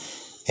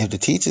 If the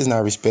teacher's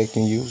not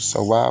respecting you,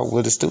 so why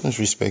would the students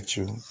respect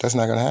you? That's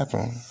not gonna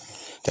happen.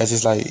 That's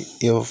just like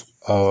if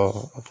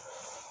what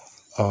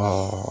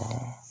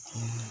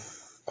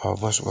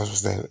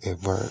was that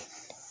at work?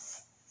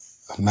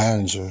 A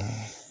manager.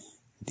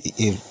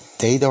 If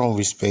they don't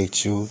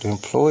respect you, the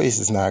employees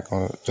is not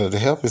gonna, the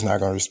help is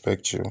not gonna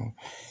respect you.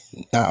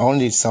 Not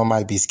only some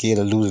might be scared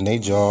of losing their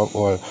job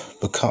or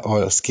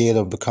scared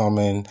of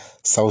becoming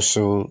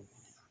social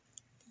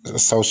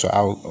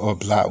out or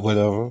block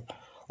whatever,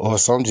 or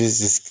some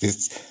just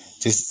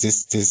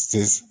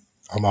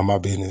I'm on my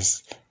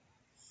business.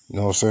 You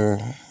know what I'm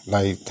saying?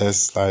 Like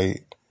that's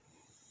like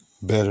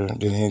better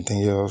than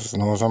anything else. You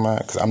know what I'm talking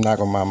about? Because I'm not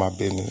gonna mind my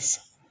business.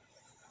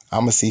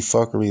 I'm gonna see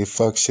fuckery and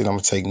fuck shit. I'm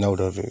gonna take note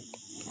of it.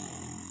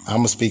 I'm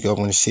gonna speak up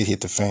when the shit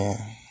hit the fan.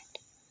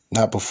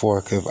 Not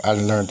before, because I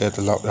learned that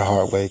the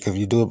hard way. Because if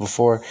you do it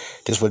before,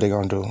 this what they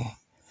gonna do.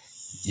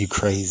 You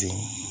crazy.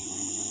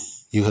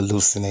 You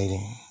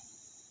hallucinating.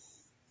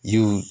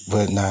 You,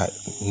 but not,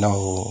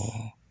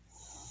 no.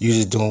 You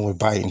just doing what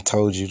Biden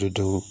told you to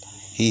do.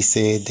 He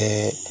said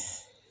that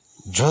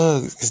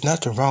drugs, there's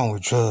nothing wrong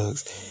with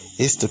drugs.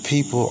 It's the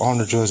people on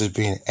the drugs that's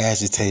being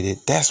agitated.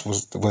 That's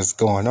what's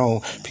going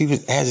on. People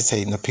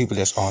agitating the people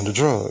that's on the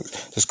drugs.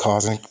 That's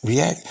causing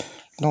react.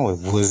 No, it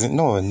wasn't.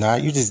 No, it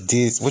not. You just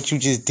did what you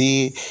just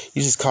did.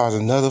 You just caused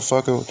another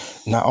fucker.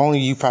 Not only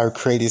you probably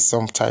created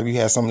some type, you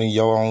had something in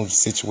your own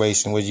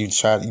situation where you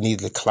needed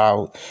the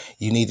clout.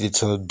 You needed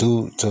to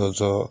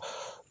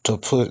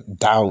put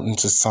doubt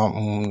into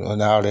something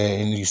and all that,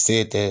 and you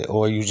said that,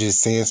 or you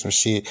just saying some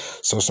shit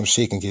so some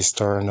shit can get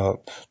stirring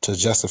up to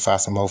justify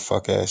some old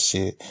fuck ass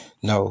shit.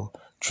 No,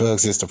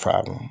 drugs is the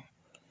problem.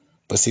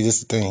 But see,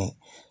 this is the thing.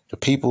 The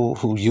people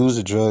who use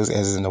the drugs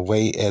as in a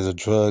way, as a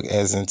drug,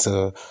 as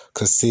into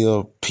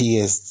conceal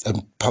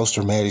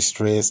post-traumatic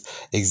stress,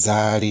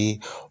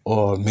 anxiety,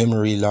 or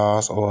memory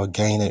loss, or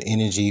gain of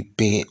energy,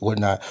 bed,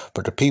 whatnot.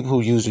 But the people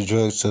who use the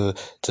drugs to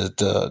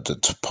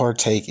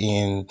partake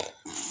in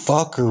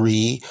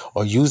fuckery,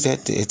 or use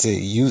that to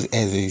use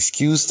as an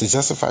excuse to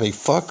justify their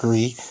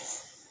fuckery,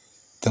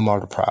 them are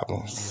the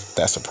problems.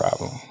 That's the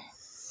problem.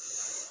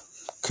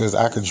 Because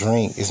I could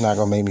drink, it's not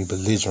gonna make me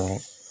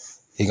belligerent.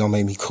 It's gonna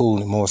make me cool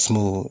and more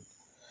smooth.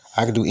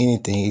 I could do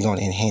anything, it's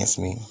gonna enhance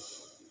me.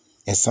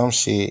 And some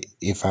shit,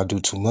 if I do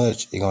too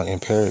much, it's gonna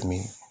impair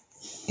me.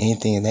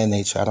 Anything in that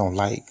nature I don't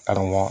like, I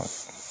don't want.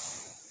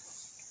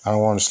 I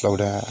don't want to slow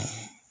down.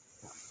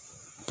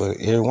 But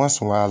every once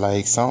in a while,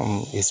 like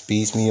something, it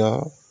speeds me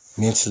up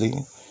mentally,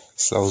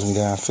 slows me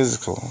down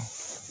physical.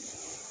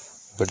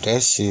 But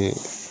that shit,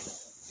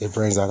 it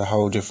brings out a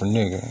whole different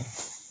nigga.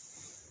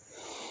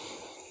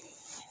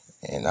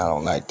 And I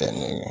don't like that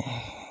nigga.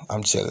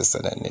 I'm jealous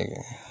of that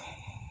nigga.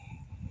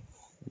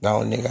 The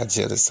only nigga I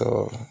jealous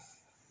of,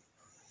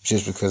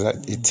 just because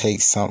it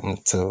takes something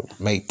to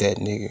make that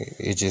nigga.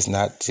 It's just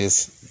not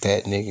just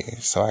that nigga.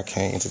 So I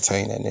can't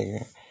entertain that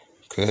nigga.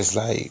 Cause it's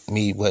like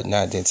me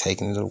whatnot then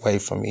taking it away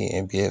from me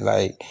and being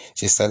like,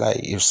 just say like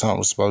if something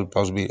was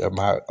supposed to be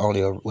about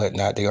only or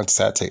whatnot, they gonna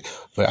decide to take.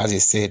 But I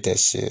just said that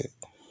shit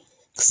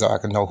so I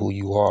can know who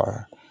you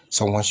are.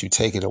 So once you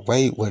take it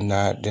away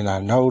whatnot, then I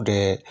know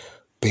that,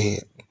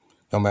 bet,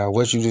 no matter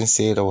what you just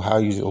said or how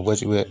you or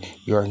what you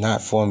are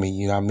not for me.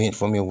 You're not meant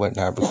for me or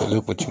whatnot. Because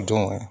look what you're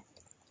doing.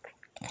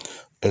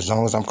 As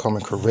long as I'm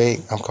coming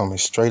correct, I'm coming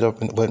straight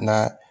up and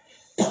whatnot.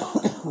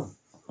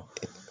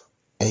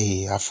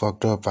 Hey, I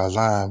fucked up by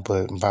lying,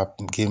 but by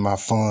getting my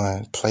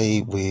fun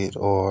played with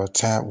or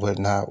tap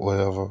whatnot,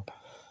 whatever.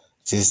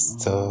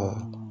 Just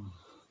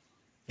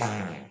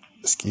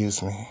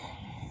excuse me.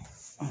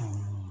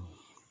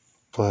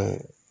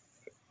 But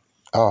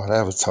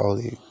that was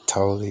totally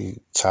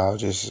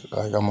childish.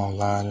 Like I'm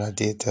online and I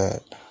did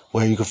that.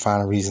 Where you can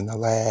find a reason to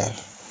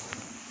laugh.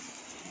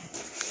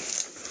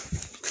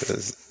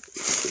 Cause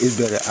it's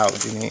better out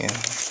than in.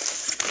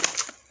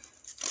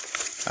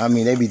 I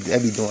mean, they be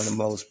doing the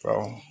most,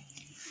 bro.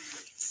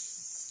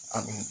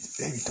 I mean,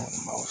 they be doing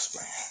the most,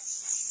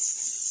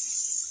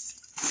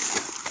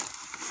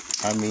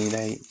 man. I mean,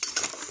 they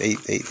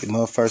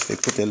first they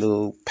put that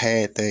little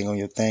pad thing on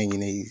your thing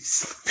and they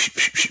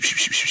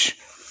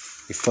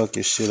fuck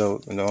your shit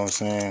up, you know what I'm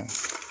saying?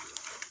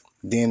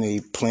 Then they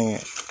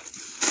plant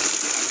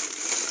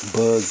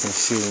bugs and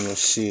shit in your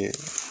shit.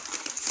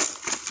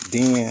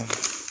 Then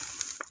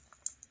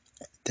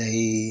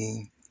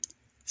they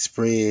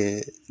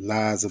spread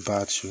lies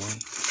about you,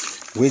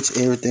 which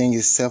everything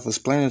is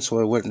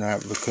self-explanatory,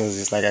 whatnot, because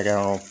it's like I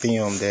got on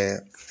film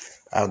that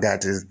I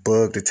got this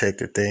bug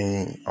detector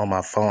thing on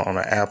my phone, on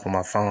the app on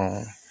my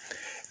phone,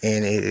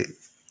 and it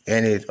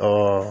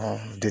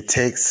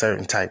detects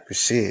certain type of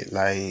shit.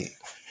 Like,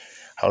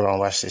 hold on,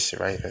 watch this shit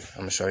right here.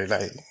 I'm gonna show you.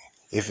 Like,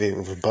 if it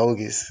was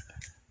bogus,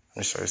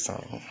 let me show you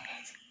something.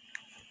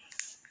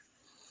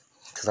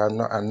 Cause I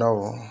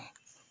know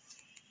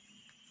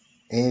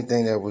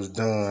anything that was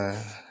done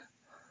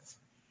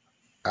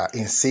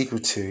in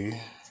secrecy,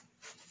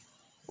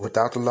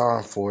 without the law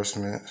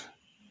enforcement,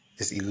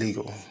 is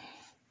illegal.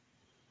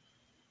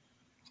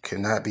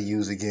 Cannot be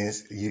used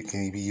against you.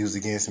 Can be used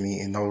against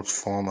me in no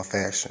form or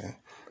fashion.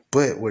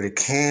 But what it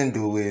can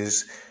do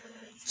is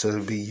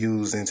to be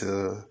used and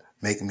to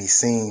make me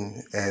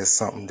seem as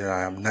something that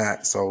I am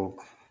not. So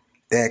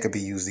that could be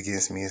used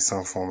against me in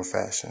some form or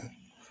fashion.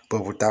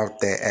 But without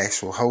that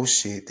actual whole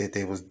shit,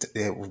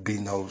 there would be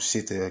no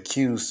shit to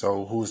accuse.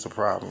 So who's the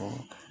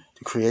problem?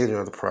 The creator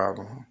of the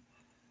problem.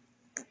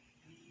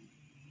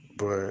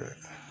 But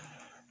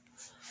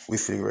we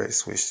figure out to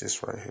switch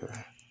this right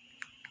here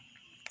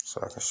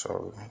so I can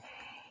show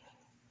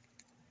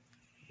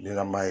you. Then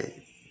I might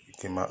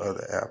get my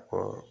other app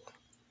up.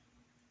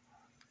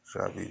 So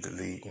I'll be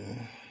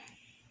deleting.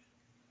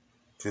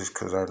 Just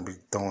cause I be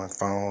throwing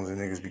phones and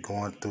niggas be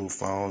going through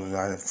phones and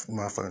I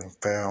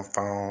motherfucking found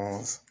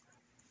phones.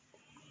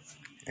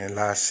 And a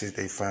lot of shit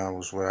they found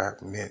was what I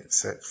meant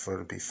set for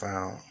to be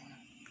found.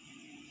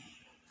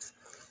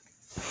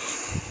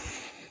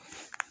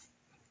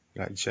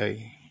 Like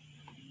Jay,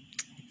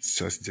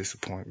 such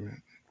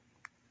disappointment.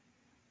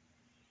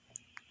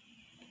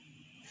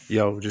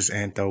 Yo, just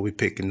Antho, we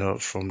picking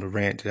up from the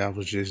rant that I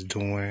was just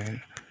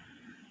doing.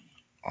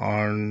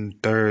 On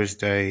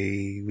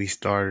Thursday, we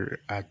started,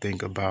 I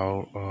think,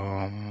 about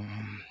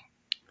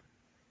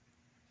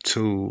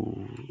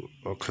 2:00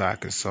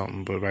 or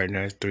something, but right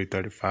now it's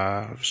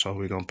 3:35, so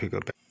we're gonna pick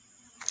up.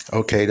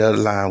 Okay, the other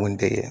line went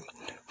dead.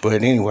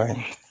 But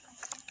anyway,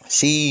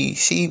 she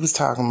was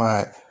talking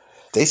about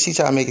she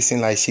tried to make it seem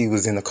like she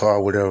was in the car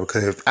or whatever.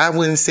 Cause if I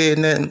wouldn't said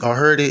nothing or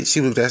heard it,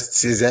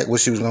 that's exactly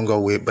what she was gonna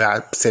go with. But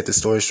I set the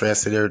story straight, I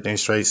said everything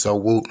straight. So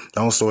whoop,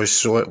 long story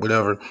short,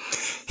 whatever.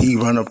 He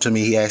run up to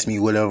me, he asked me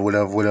whatever.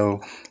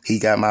 He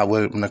got my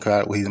what in the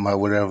car, my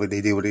whatever.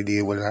 They did what they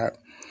did, whatever.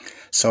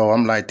 So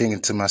I'm like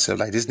thinking to myself,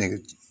 like this nigga,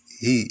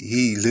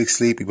 he looks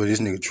sleepy, but this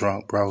nigga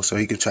drunk, bro. So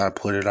he could try to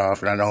put it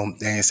off. And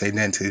they ain't say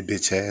nothing to his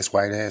bitch ass,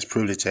 white ass,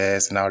 privileged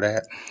ass, and all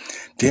that.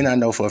 Then I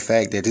know for a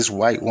fact that this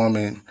white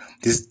woman,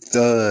 this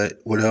thug,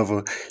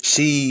 whatever,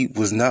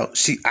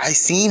 I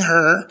seen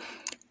her,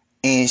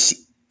 and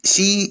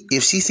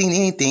if she seen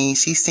anything,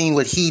 she seen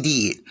what he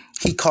did.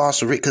 He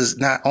caused her, because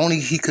not only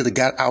he could have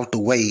got out the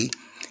way,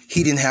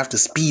 he didn't have to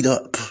speed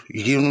up.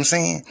 You get what I'm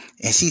saying?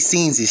 And she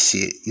seen this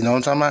shit. You know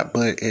what I'm talking about?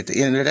 But at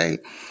the end of the day,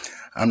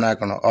 I'm not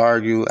gonna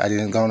argue. I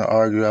didn't gonna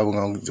argue.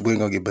 We ain't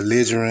gonna get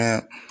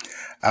belligerent.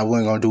 I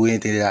wasn't gonna do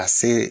anything that I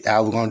said I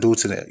was gonna do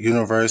to the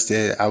universe,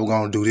 that I was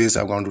gonna do this,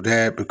 I was gonna do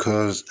that,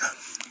 because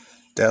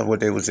that's what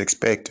they was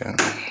expecting.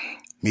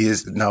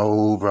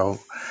 No, bro.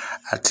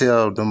 I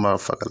tell them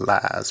motherfuckers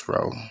lies,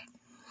 bro.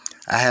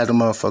 I had them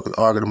motherfuckers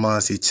arguing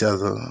amongst each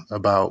other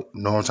about,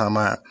 you know what I'm talking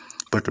about?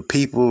 But the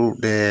people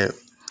that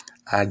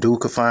I do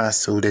confide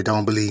to, they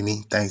don't believe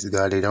me. Thanks to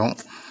God, they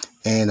don't.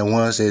 And the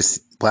ones that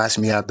watch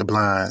me out the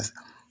blinds,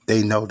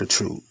 they know the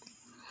truth.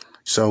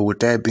 So with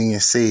that being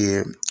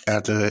said,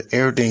 after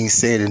everything's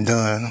said and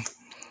done,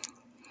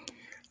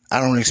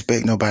 I don't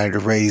expect nobody to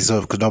raise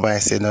up, because nobody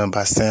said nothing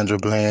about Sandra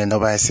Bland,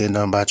 nobody said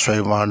nothing about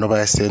Trayvon,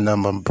 nobody said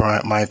nothing about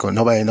Bryant Michael,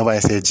 nobody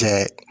said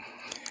Jack.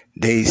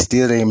 They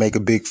still didn't make a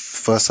big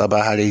fuss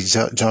about how they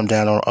jumped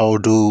down on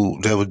old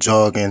dude that was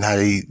jogging, how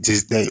they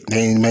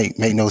didn't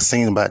make no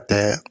scene about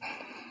that.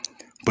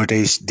 But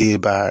they did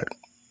about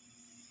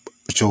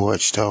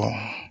George, though.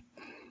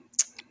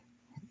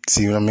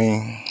 See what I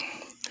mean?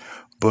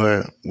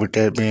 But with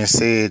that being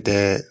said,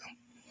 that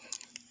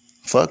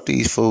fuck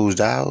these fools,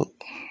 dog.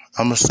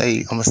 I'ma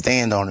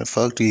stand on it.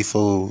 Fuck these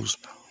fools.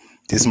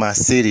 This is my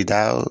city,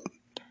 dog.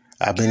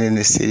 I've been in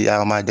this city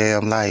all my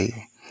damn life.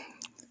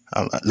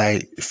 I'm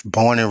like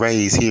born and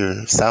raised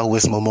here,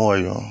 Southwest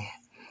Memorial,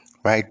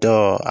 right there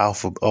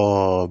off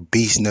of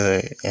Beach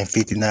Nut and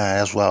 59.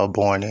 That's where I was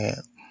born at.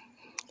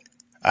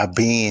 I've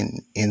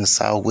been in the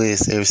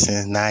Southwest ever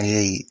since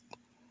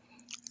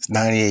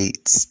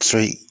 98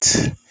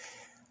 Street,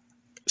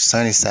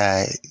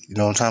 Sunnyside. You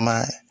know what I'm talking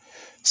about?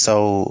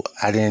 So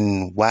I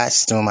didn't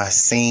watch them. I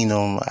seen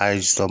them. I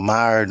used to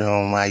admire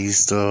them. I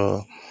used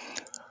to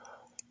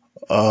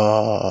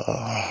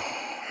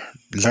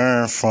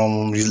learn from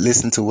them,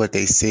 listen to what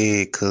they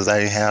said, because I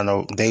didn't have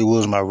they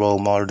was my role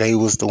model. They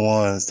was the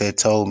ones that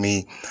told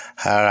me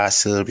how I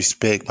should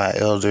respect my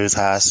elders,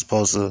 how I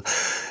supposed to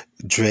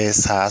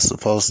dress, how I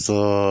supposed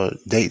to,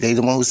 they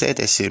the one who said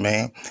that shit,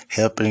 man.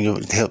 Helping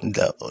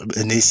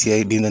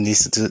initiate, being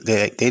initiative.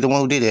 They the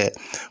one who did that.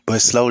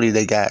 But slowly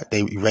they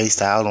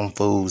erased all them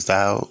fools,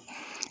 dog.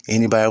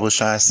 Anybody was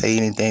trying to say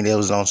anything that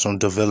was on some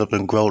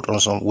developing growth, on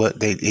some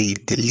what, they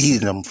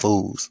deleted them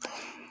fools.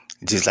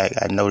 Just like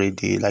I know they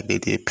did, like they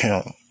did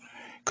Pimp.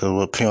 Because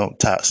what Pimp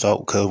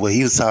because what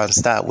he was trying to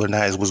stop with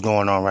now is what's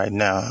going on right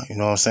now. You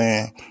know what I'm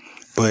saying?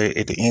 But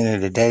at the end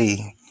of the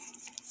day,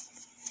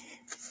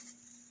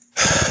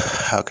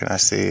 how can I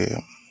say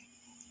it?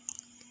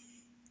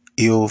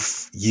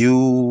 If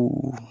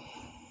you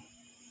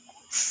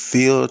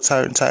feel a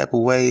certain type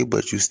of way,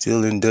 but you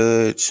still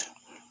indulge,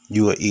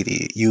 you an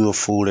idiot. You a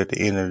fool at the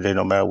end of the day,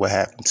 no matter what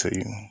happened to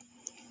you.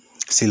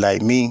 See,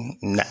 like me,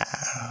 nah,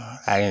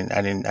 I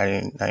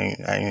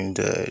didn't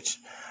judge.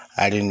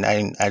 I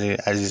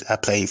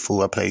played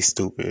fool. I played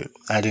stupid.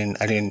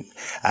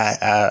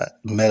 I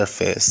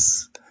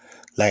manifest.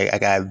 Like, I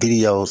got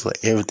videos of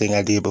everything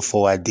I did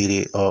before I did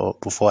it, or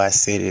before I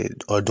said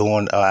it, or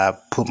or I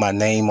put my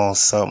name on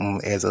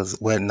something as a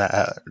whatnot.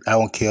 I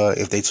don't care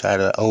if they try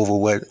to over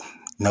what.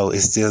 No,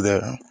 it's still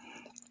there.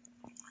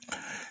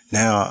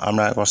 Now, I'm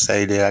not gonna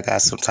say that I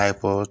got some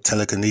type of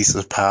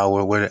telekinesis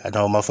power where I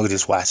know motherfucker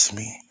just watch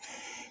me.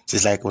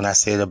 Just like when I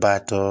said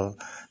about the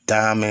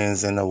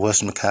diamonds and the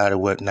what's and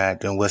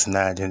whatnot, and what's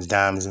not, and the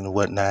diamonds and the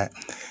whatnot.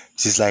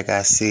 Just like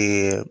I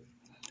said,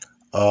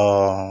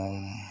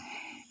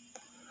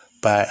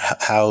 about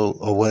how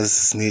or was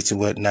snitch and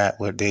whatnot,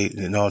 what they,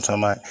 you know what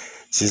I'm talking about.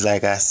 Just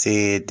like I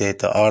said that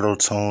the auto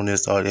tune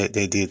is, or that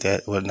they did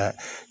that whatnot.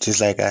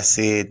 Just like I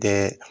said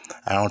that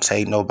I don't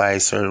take nobody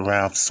certain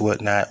rounds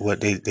whatnot,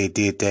 what they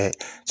did that.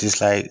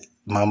 Just like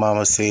my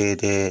mama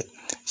said that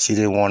she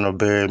didn't want to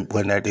bury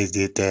whatnot, they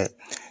did that.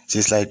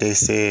 Just like they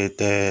said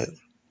that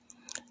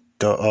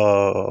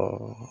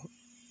the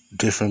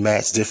different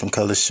match, different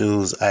color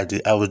shoes, I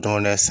was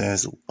doing that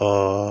since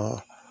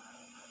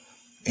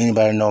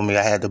anybody know me.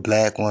 I had the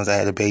black ones, I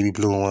had the baby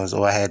blue ones,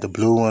 or I had the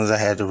blue ones, I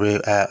had the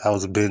red. I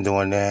was been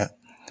doing that.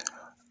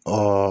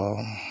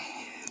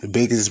 The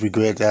biggest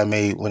regret that I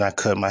made when I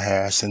cut my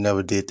hair, I should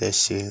never did that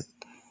shit.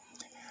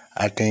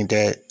 I think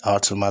that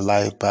altered my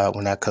life by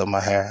when I cut my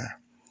hair.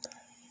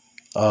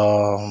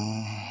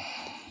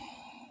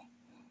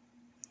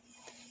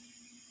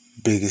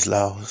 Biggest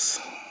loss.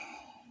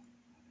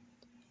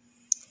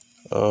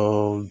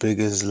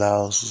 Biggest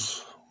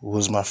loss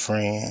was my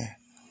friend.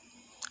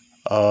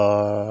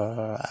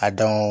 I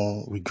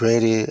don't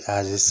regret it.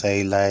 I just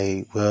say,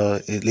 like, well,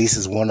 at least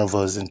it's one of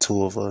us and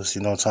two of us.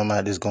 You know what I'm talking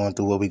about? Just going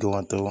through what we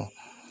going through.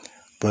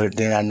 But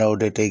then I know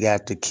that they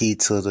got the key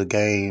to the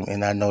game,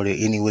 and I know that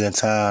any willing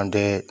time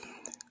that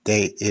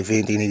if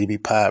anything need to be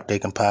popped, they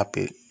can pop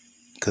it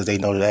because they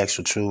know the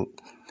actual truth.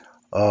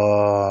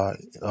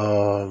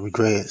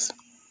 Regrets?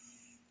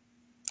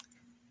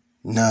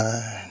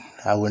 None.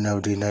 I would never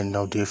do nothing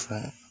no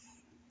different.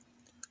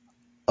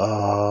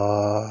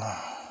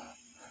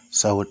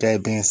 So with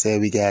that being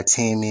said, we got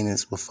 10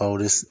 minutes before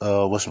this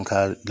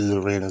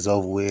Little Red is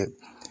over with,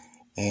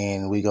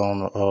 and we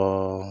gonna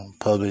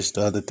publish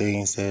the other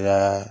things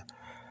that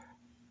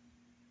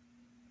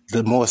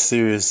the more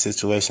serious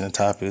situation and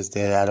topics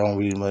that I don't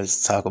really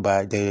much talk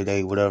about day to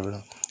day,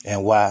 whatever,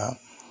 and why.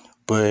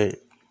 But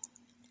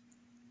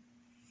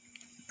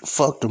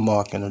fuck the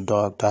Mark and the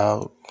Dark,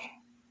 dog.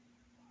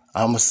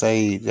 I'ma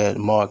say that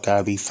Mark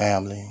gotta be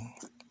family.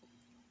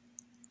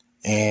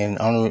 And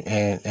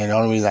the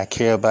only reason I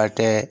care about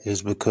that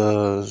is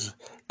because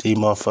these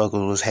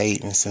motherfuckers was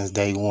hating since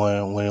day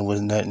one when it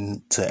was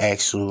nothing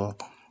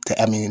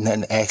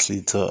nothing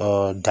actually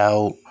to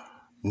doubt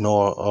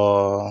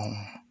nor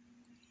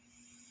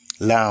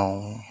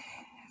lounge.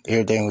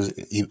 Everything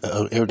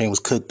was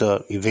cooked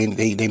up. They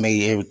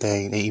made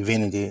everything. They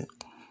invented it.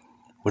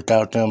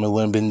 Without them, it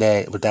wouldn't have been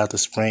that. Without the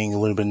spring, it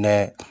wouldn't have been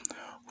that.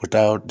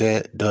 Without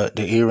that,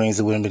 the earrings,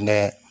 it wouldn't have been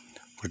that.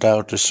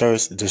 Without the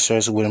shirts, it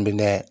wouldn't have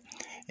been that.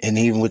 And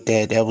even with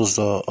that, that was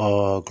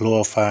a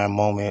glorifying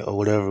moment or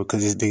whatever,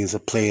 because this nigga's a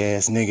play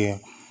ass nigga,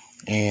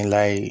 and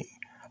like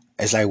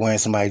it's like wearing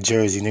somebody's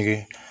jersey,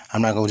 nigga.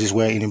 I'm not gonna just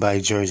wear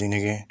anybody's jersey,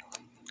 nigga.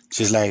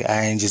 Just like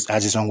I just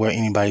don't wear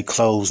anybody's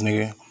clothes,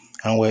 nigga.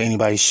 I don't wear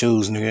anybody's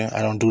shoes, nigga.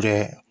 I don't do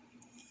that.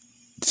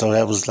 So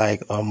that was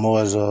like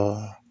more as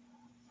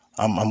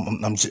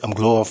I'm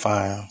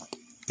glorifying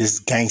this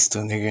gangster,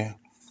 nigga.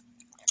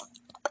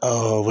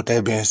 With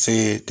that being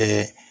said,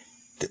 that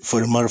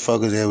for the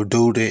motherfuckers that would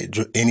do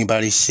that,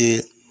 anybody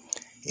shit,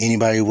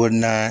 anybody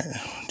whatnot,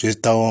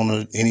 just throw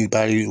on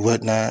anybody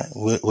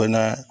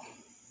whatnot.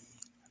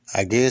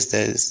 I guess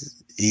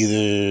that's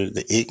either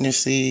the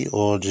ignorancy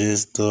or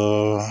just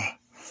the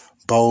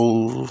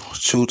bold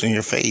truth in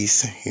your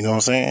face. You know what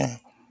I'm saying?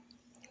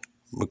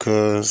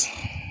 Because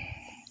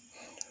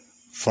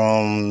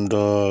from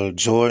the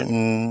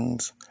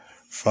Jordans,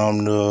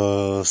 from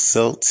the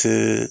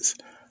Celtics,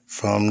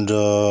 from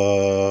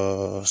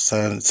the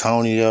San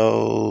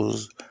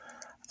Antonios,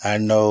 I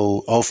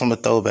know, from the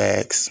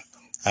throwbacks,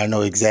 I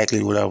know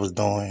exactly what I was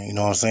doing. You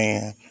know what I'm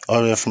saying?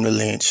 All the way from the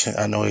Lynch,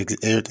 I know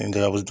everything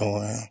that I was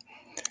doing.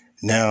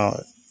 Now,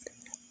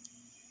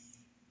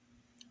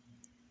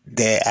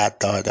 that I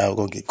thought I was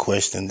going to get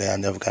questioned, that I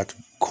never got to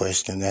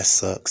question, that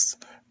sucks.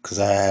 Because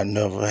I had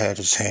never had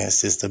a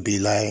chance just to be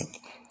like,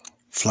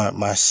 flaunt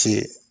my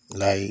shit,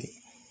 like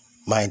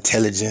my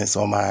intelligence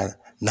or my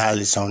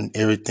knowledge on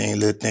everything,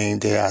 little thing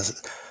that I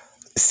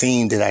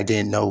seen that I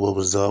didn't know what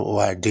was up,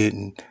 or I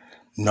didn't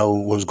know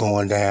what was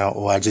going down,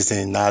 or I just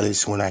didn't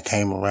knowledge when I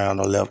came around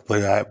or left.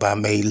 But I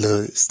made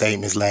little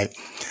statements like,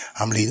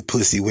 I'm leave the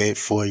pussy wet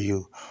for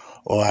you,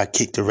 or I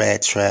kicked the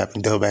rat trap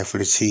and double back for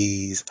the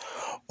cheese,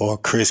 or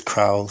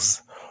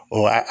crisscross,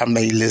 or I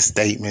made little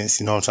statements,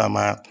 you know what I'm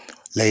talking about?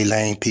 Lay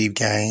lane, peep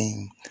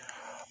game.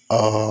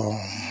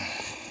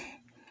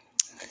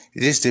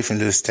 Just different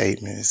little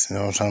statements, you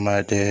know what I'm talking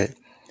about, that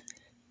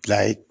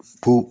like,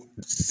 whoop,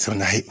 so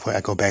night where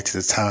I go back to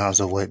the times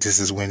of what this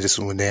is when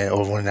that,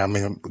 or when I'm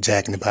in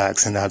Jack in the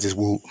Box and I'll just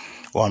whoop,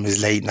 or I'm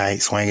just late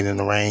night swinging in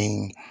the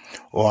rain,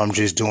 or I'm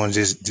just doing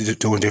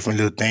different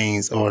little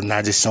things, or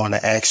not just showing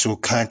the actual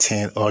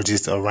content or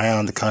just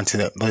around the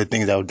content of the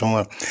things I was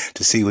doing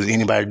to see was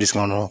anybody just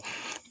gonna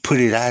put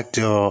it out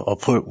there or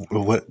put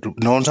what, you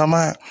know what I'm talking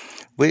about?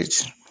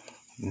 Which,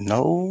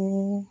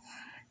 no,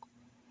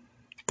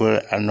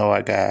 but I know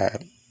I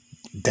got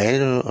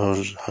data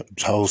of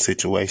whole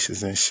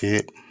situations and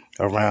shit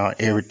around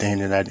everything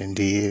that I done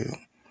did.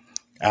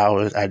 I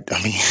mean,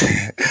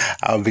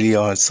 I was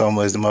videoing so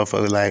much. The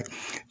motherfucker like,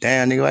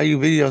 damn, nigga, why you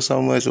video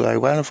so much? Like,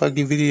 why the fuck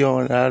you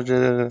videoing?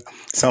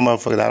 Some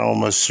motherfuckers I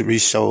almost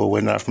re-show or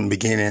whatnot from the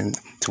beginning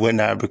to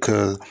whatnot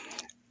because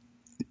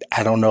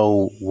I don't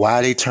know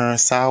why they turn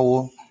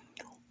sour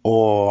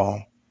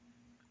or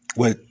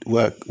what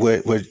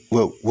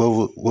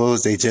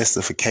was their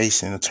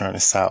justification of turning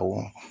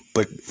sour.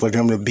 But for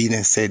them to be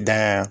then sit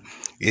down,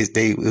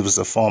 it was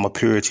a form of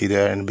purity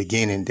there in the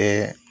beginning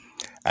that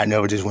I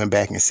never just went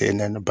back and said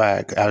nothing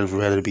about it. I would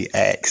rather be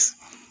asked.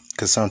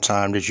 Because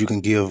sometimes that you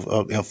can give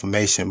up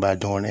information by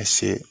doing that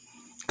shit.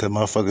 Because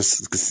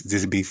motherfuckers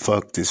just be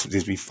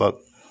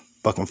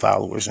fucking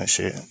followers and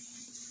shit.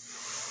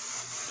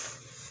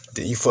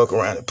 Then you fuck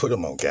around and put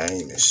them on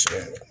game and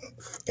shit.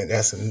 And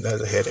that's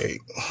another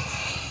headache.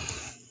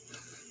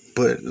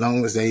 But as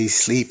long as they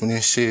sleeping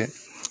and shit,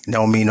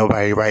 don't mean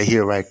nobody right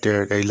here, right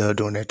there. They love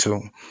doing that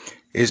too.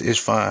 It's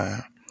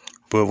fine.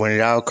 But when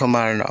it all come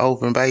out in the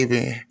open,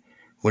 baby,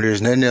 when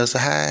there's nothing else to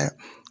hide,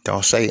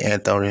 don't say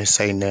Anthony didn't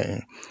say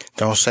nothing.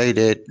 Don't say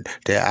that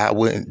I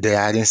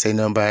didn't say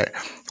nothing about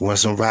when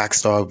some rocks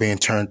start being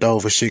turned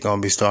over, shit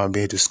gonna be starting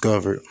being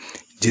discovered.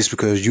 Just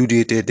because you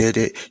did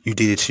that, you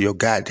did it to your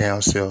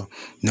goddamn self.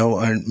 No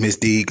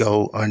misdeed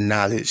go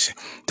unknowledge.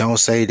 Don't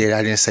say that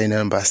I didn't say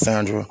nothing about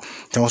Sandra.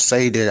 Don't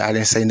say that I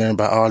didn't say nothing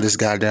about all this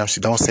goddamn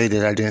shit. Don't say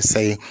that I didn't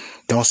say.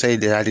 Don't say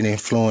that I didn't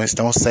influence.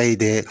 Don't say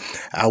that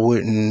I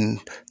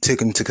wouldn't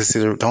take into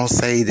consideration. Don't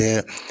say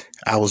that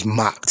I was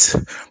mocked.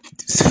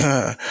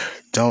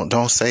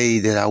 Don't say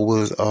that I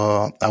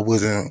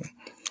wasn't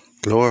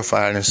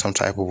glorified in some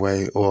type of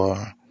way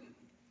or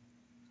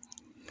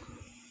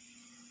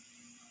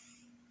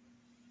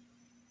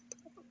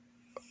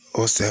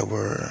what's that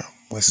word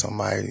when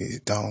somebody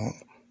don't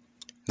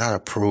not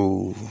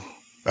approve,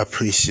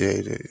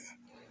 appreciate it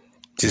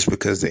just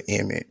because the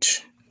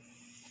image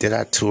that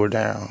I tore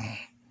down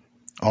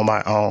on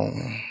my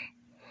own.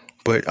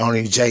 But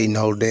only Jay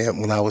know that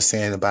when I was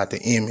saying about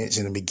the image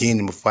in the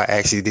beginning before I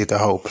actually did the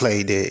whole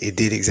play that it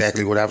did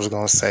exactly what I was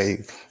going to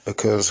say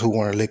because who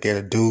want to look at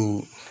a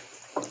dude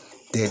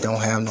that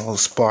don't have no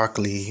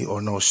sparkly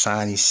or no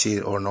shiny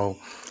shit or no,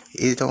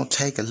 it don't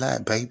take a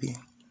lot, baby.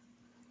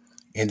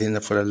 And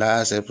then for the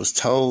lies that was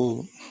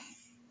told,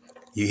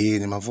 you hear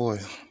it in my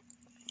voice.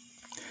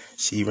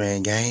 She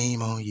ran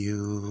game on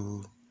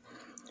you.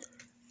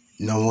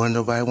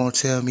 Nobody won't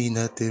tell me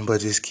nothing, but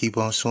just keep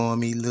on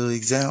showing me little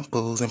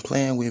examples and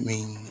playing with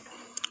me.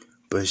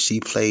 But she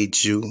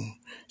played you.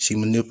 She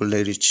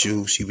manipulated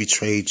you. She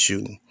betrayed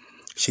you.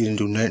 She didn't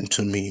do nothing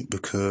to me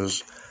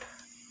because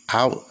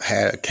I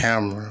had a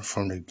camera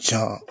from the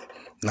jump.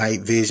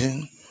 Night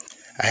vision.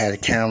 I had a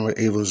camera.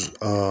 It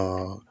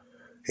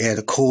had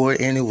a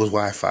cord and it was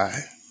Wi-Fi.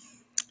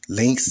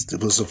 Links,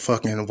 it was a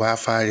fucking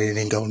Wi-Fi that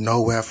didn't go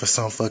nowhere for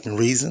some fucking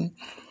reason.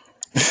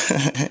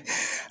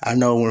 I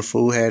know when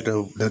Fool had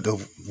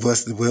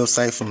what's the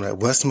website from that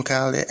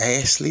whatchamacallit,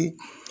 Ashley.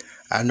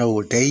 I know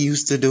what they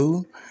used to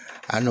do.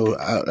 I know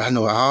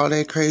all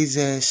that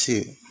crazy ass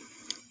shit.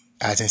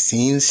 I done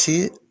seen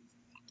shit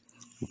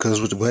because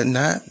with the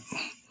whatnot,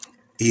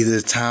 either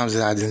the times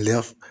that I done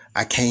left,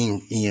 I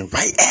came in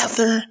right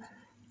after,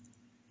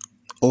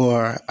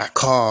 or I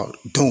called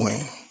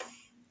doing.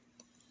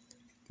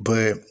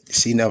 But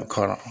she never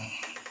caught on.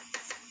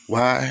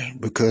 Why?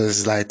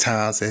 Because like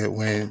times that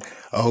when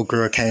a old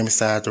girl came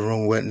inside the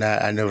room,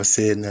 whatnot, I never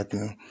said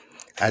nothing.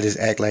 I just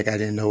act like I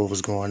didn't know what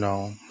was going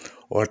on.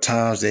 Or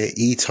times that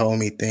E told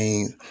me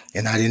things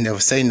and I didn't ever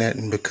say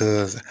nothing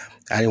because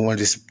I didn't want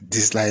to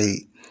just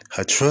like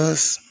her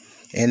trust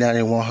and I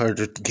didn't want her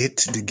to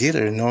get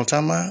her. You know what I'm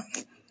talking about?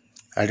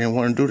 I didn't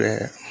want to do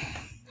that.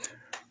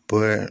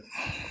 But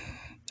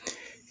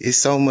it's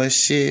so much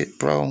shit,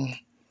 bro,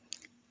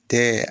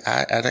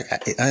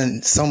 that I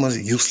so much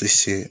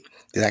useless shit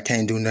that I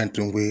can't do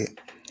nothing with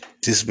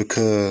just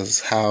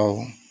because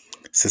how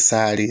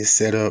society is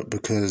set up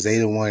because they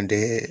the one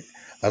that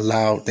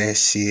allowed that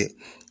shit.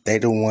 They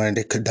the one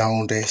that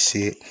condoned that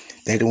shit.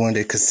 They the one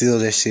that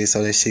concealed that shit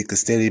so that shit could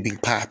steadily be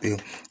popular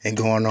and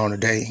going on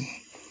today.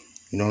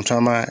 You know what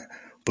I'm talking about?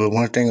 But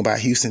one thing about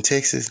Houston,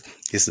 Texas,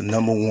 is the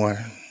number one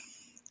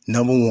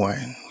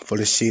for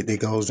the shit that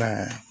goes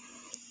down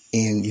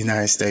in the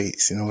United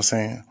States. You know what I'm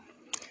saying?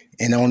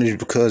 And only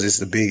because it's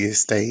the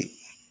biggest state.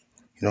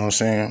 You know what I'm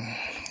saying?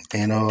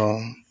 And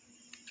I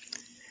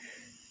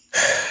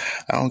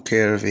don't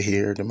care if it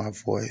hears my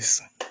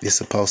voice. It's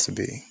supposed to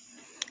be.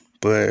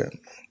 But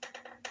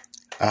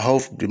I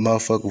hope the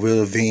motherfucker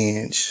will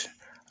avenge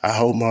I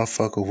hope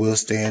motherfucker will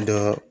stand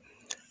up.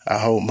 I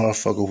hope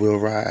motherfucker will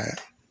ride.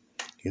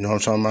 You know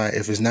what I'm talking about?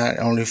 If it's not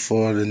only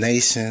for the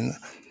nation,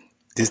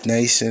 this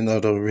nation or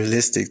the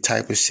realistic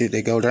type of shit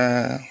that go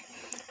down,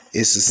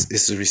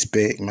 it's the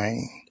respect,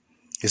 man.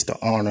 It's the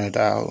honor,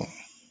 dog.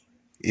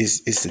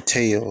 It's the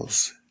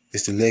tales.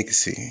 It's the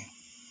legacy.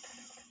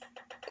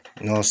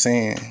 You know what I'm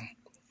saying?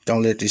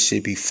 Don't let this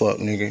shit be fuck,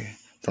 nigga.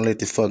 Don't let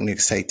the fuck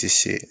niggas take this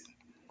shit.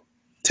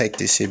 Take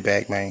this shit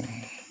back, man.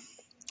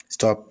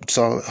 Start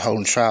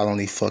holding trial on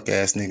these fuck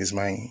ass niggas,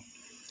 man.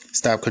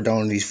 Stop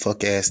condoning these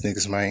fuck ass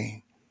niggas,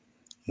 man.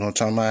 You know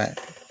what I'm talking about?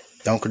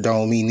 Don't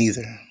condone me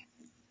neither.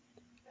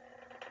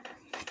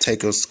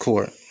 Take us to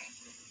court.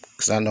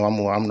 Cause I know I'm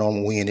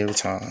gonna win every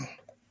time.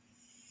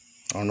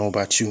 I don't know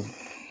about you.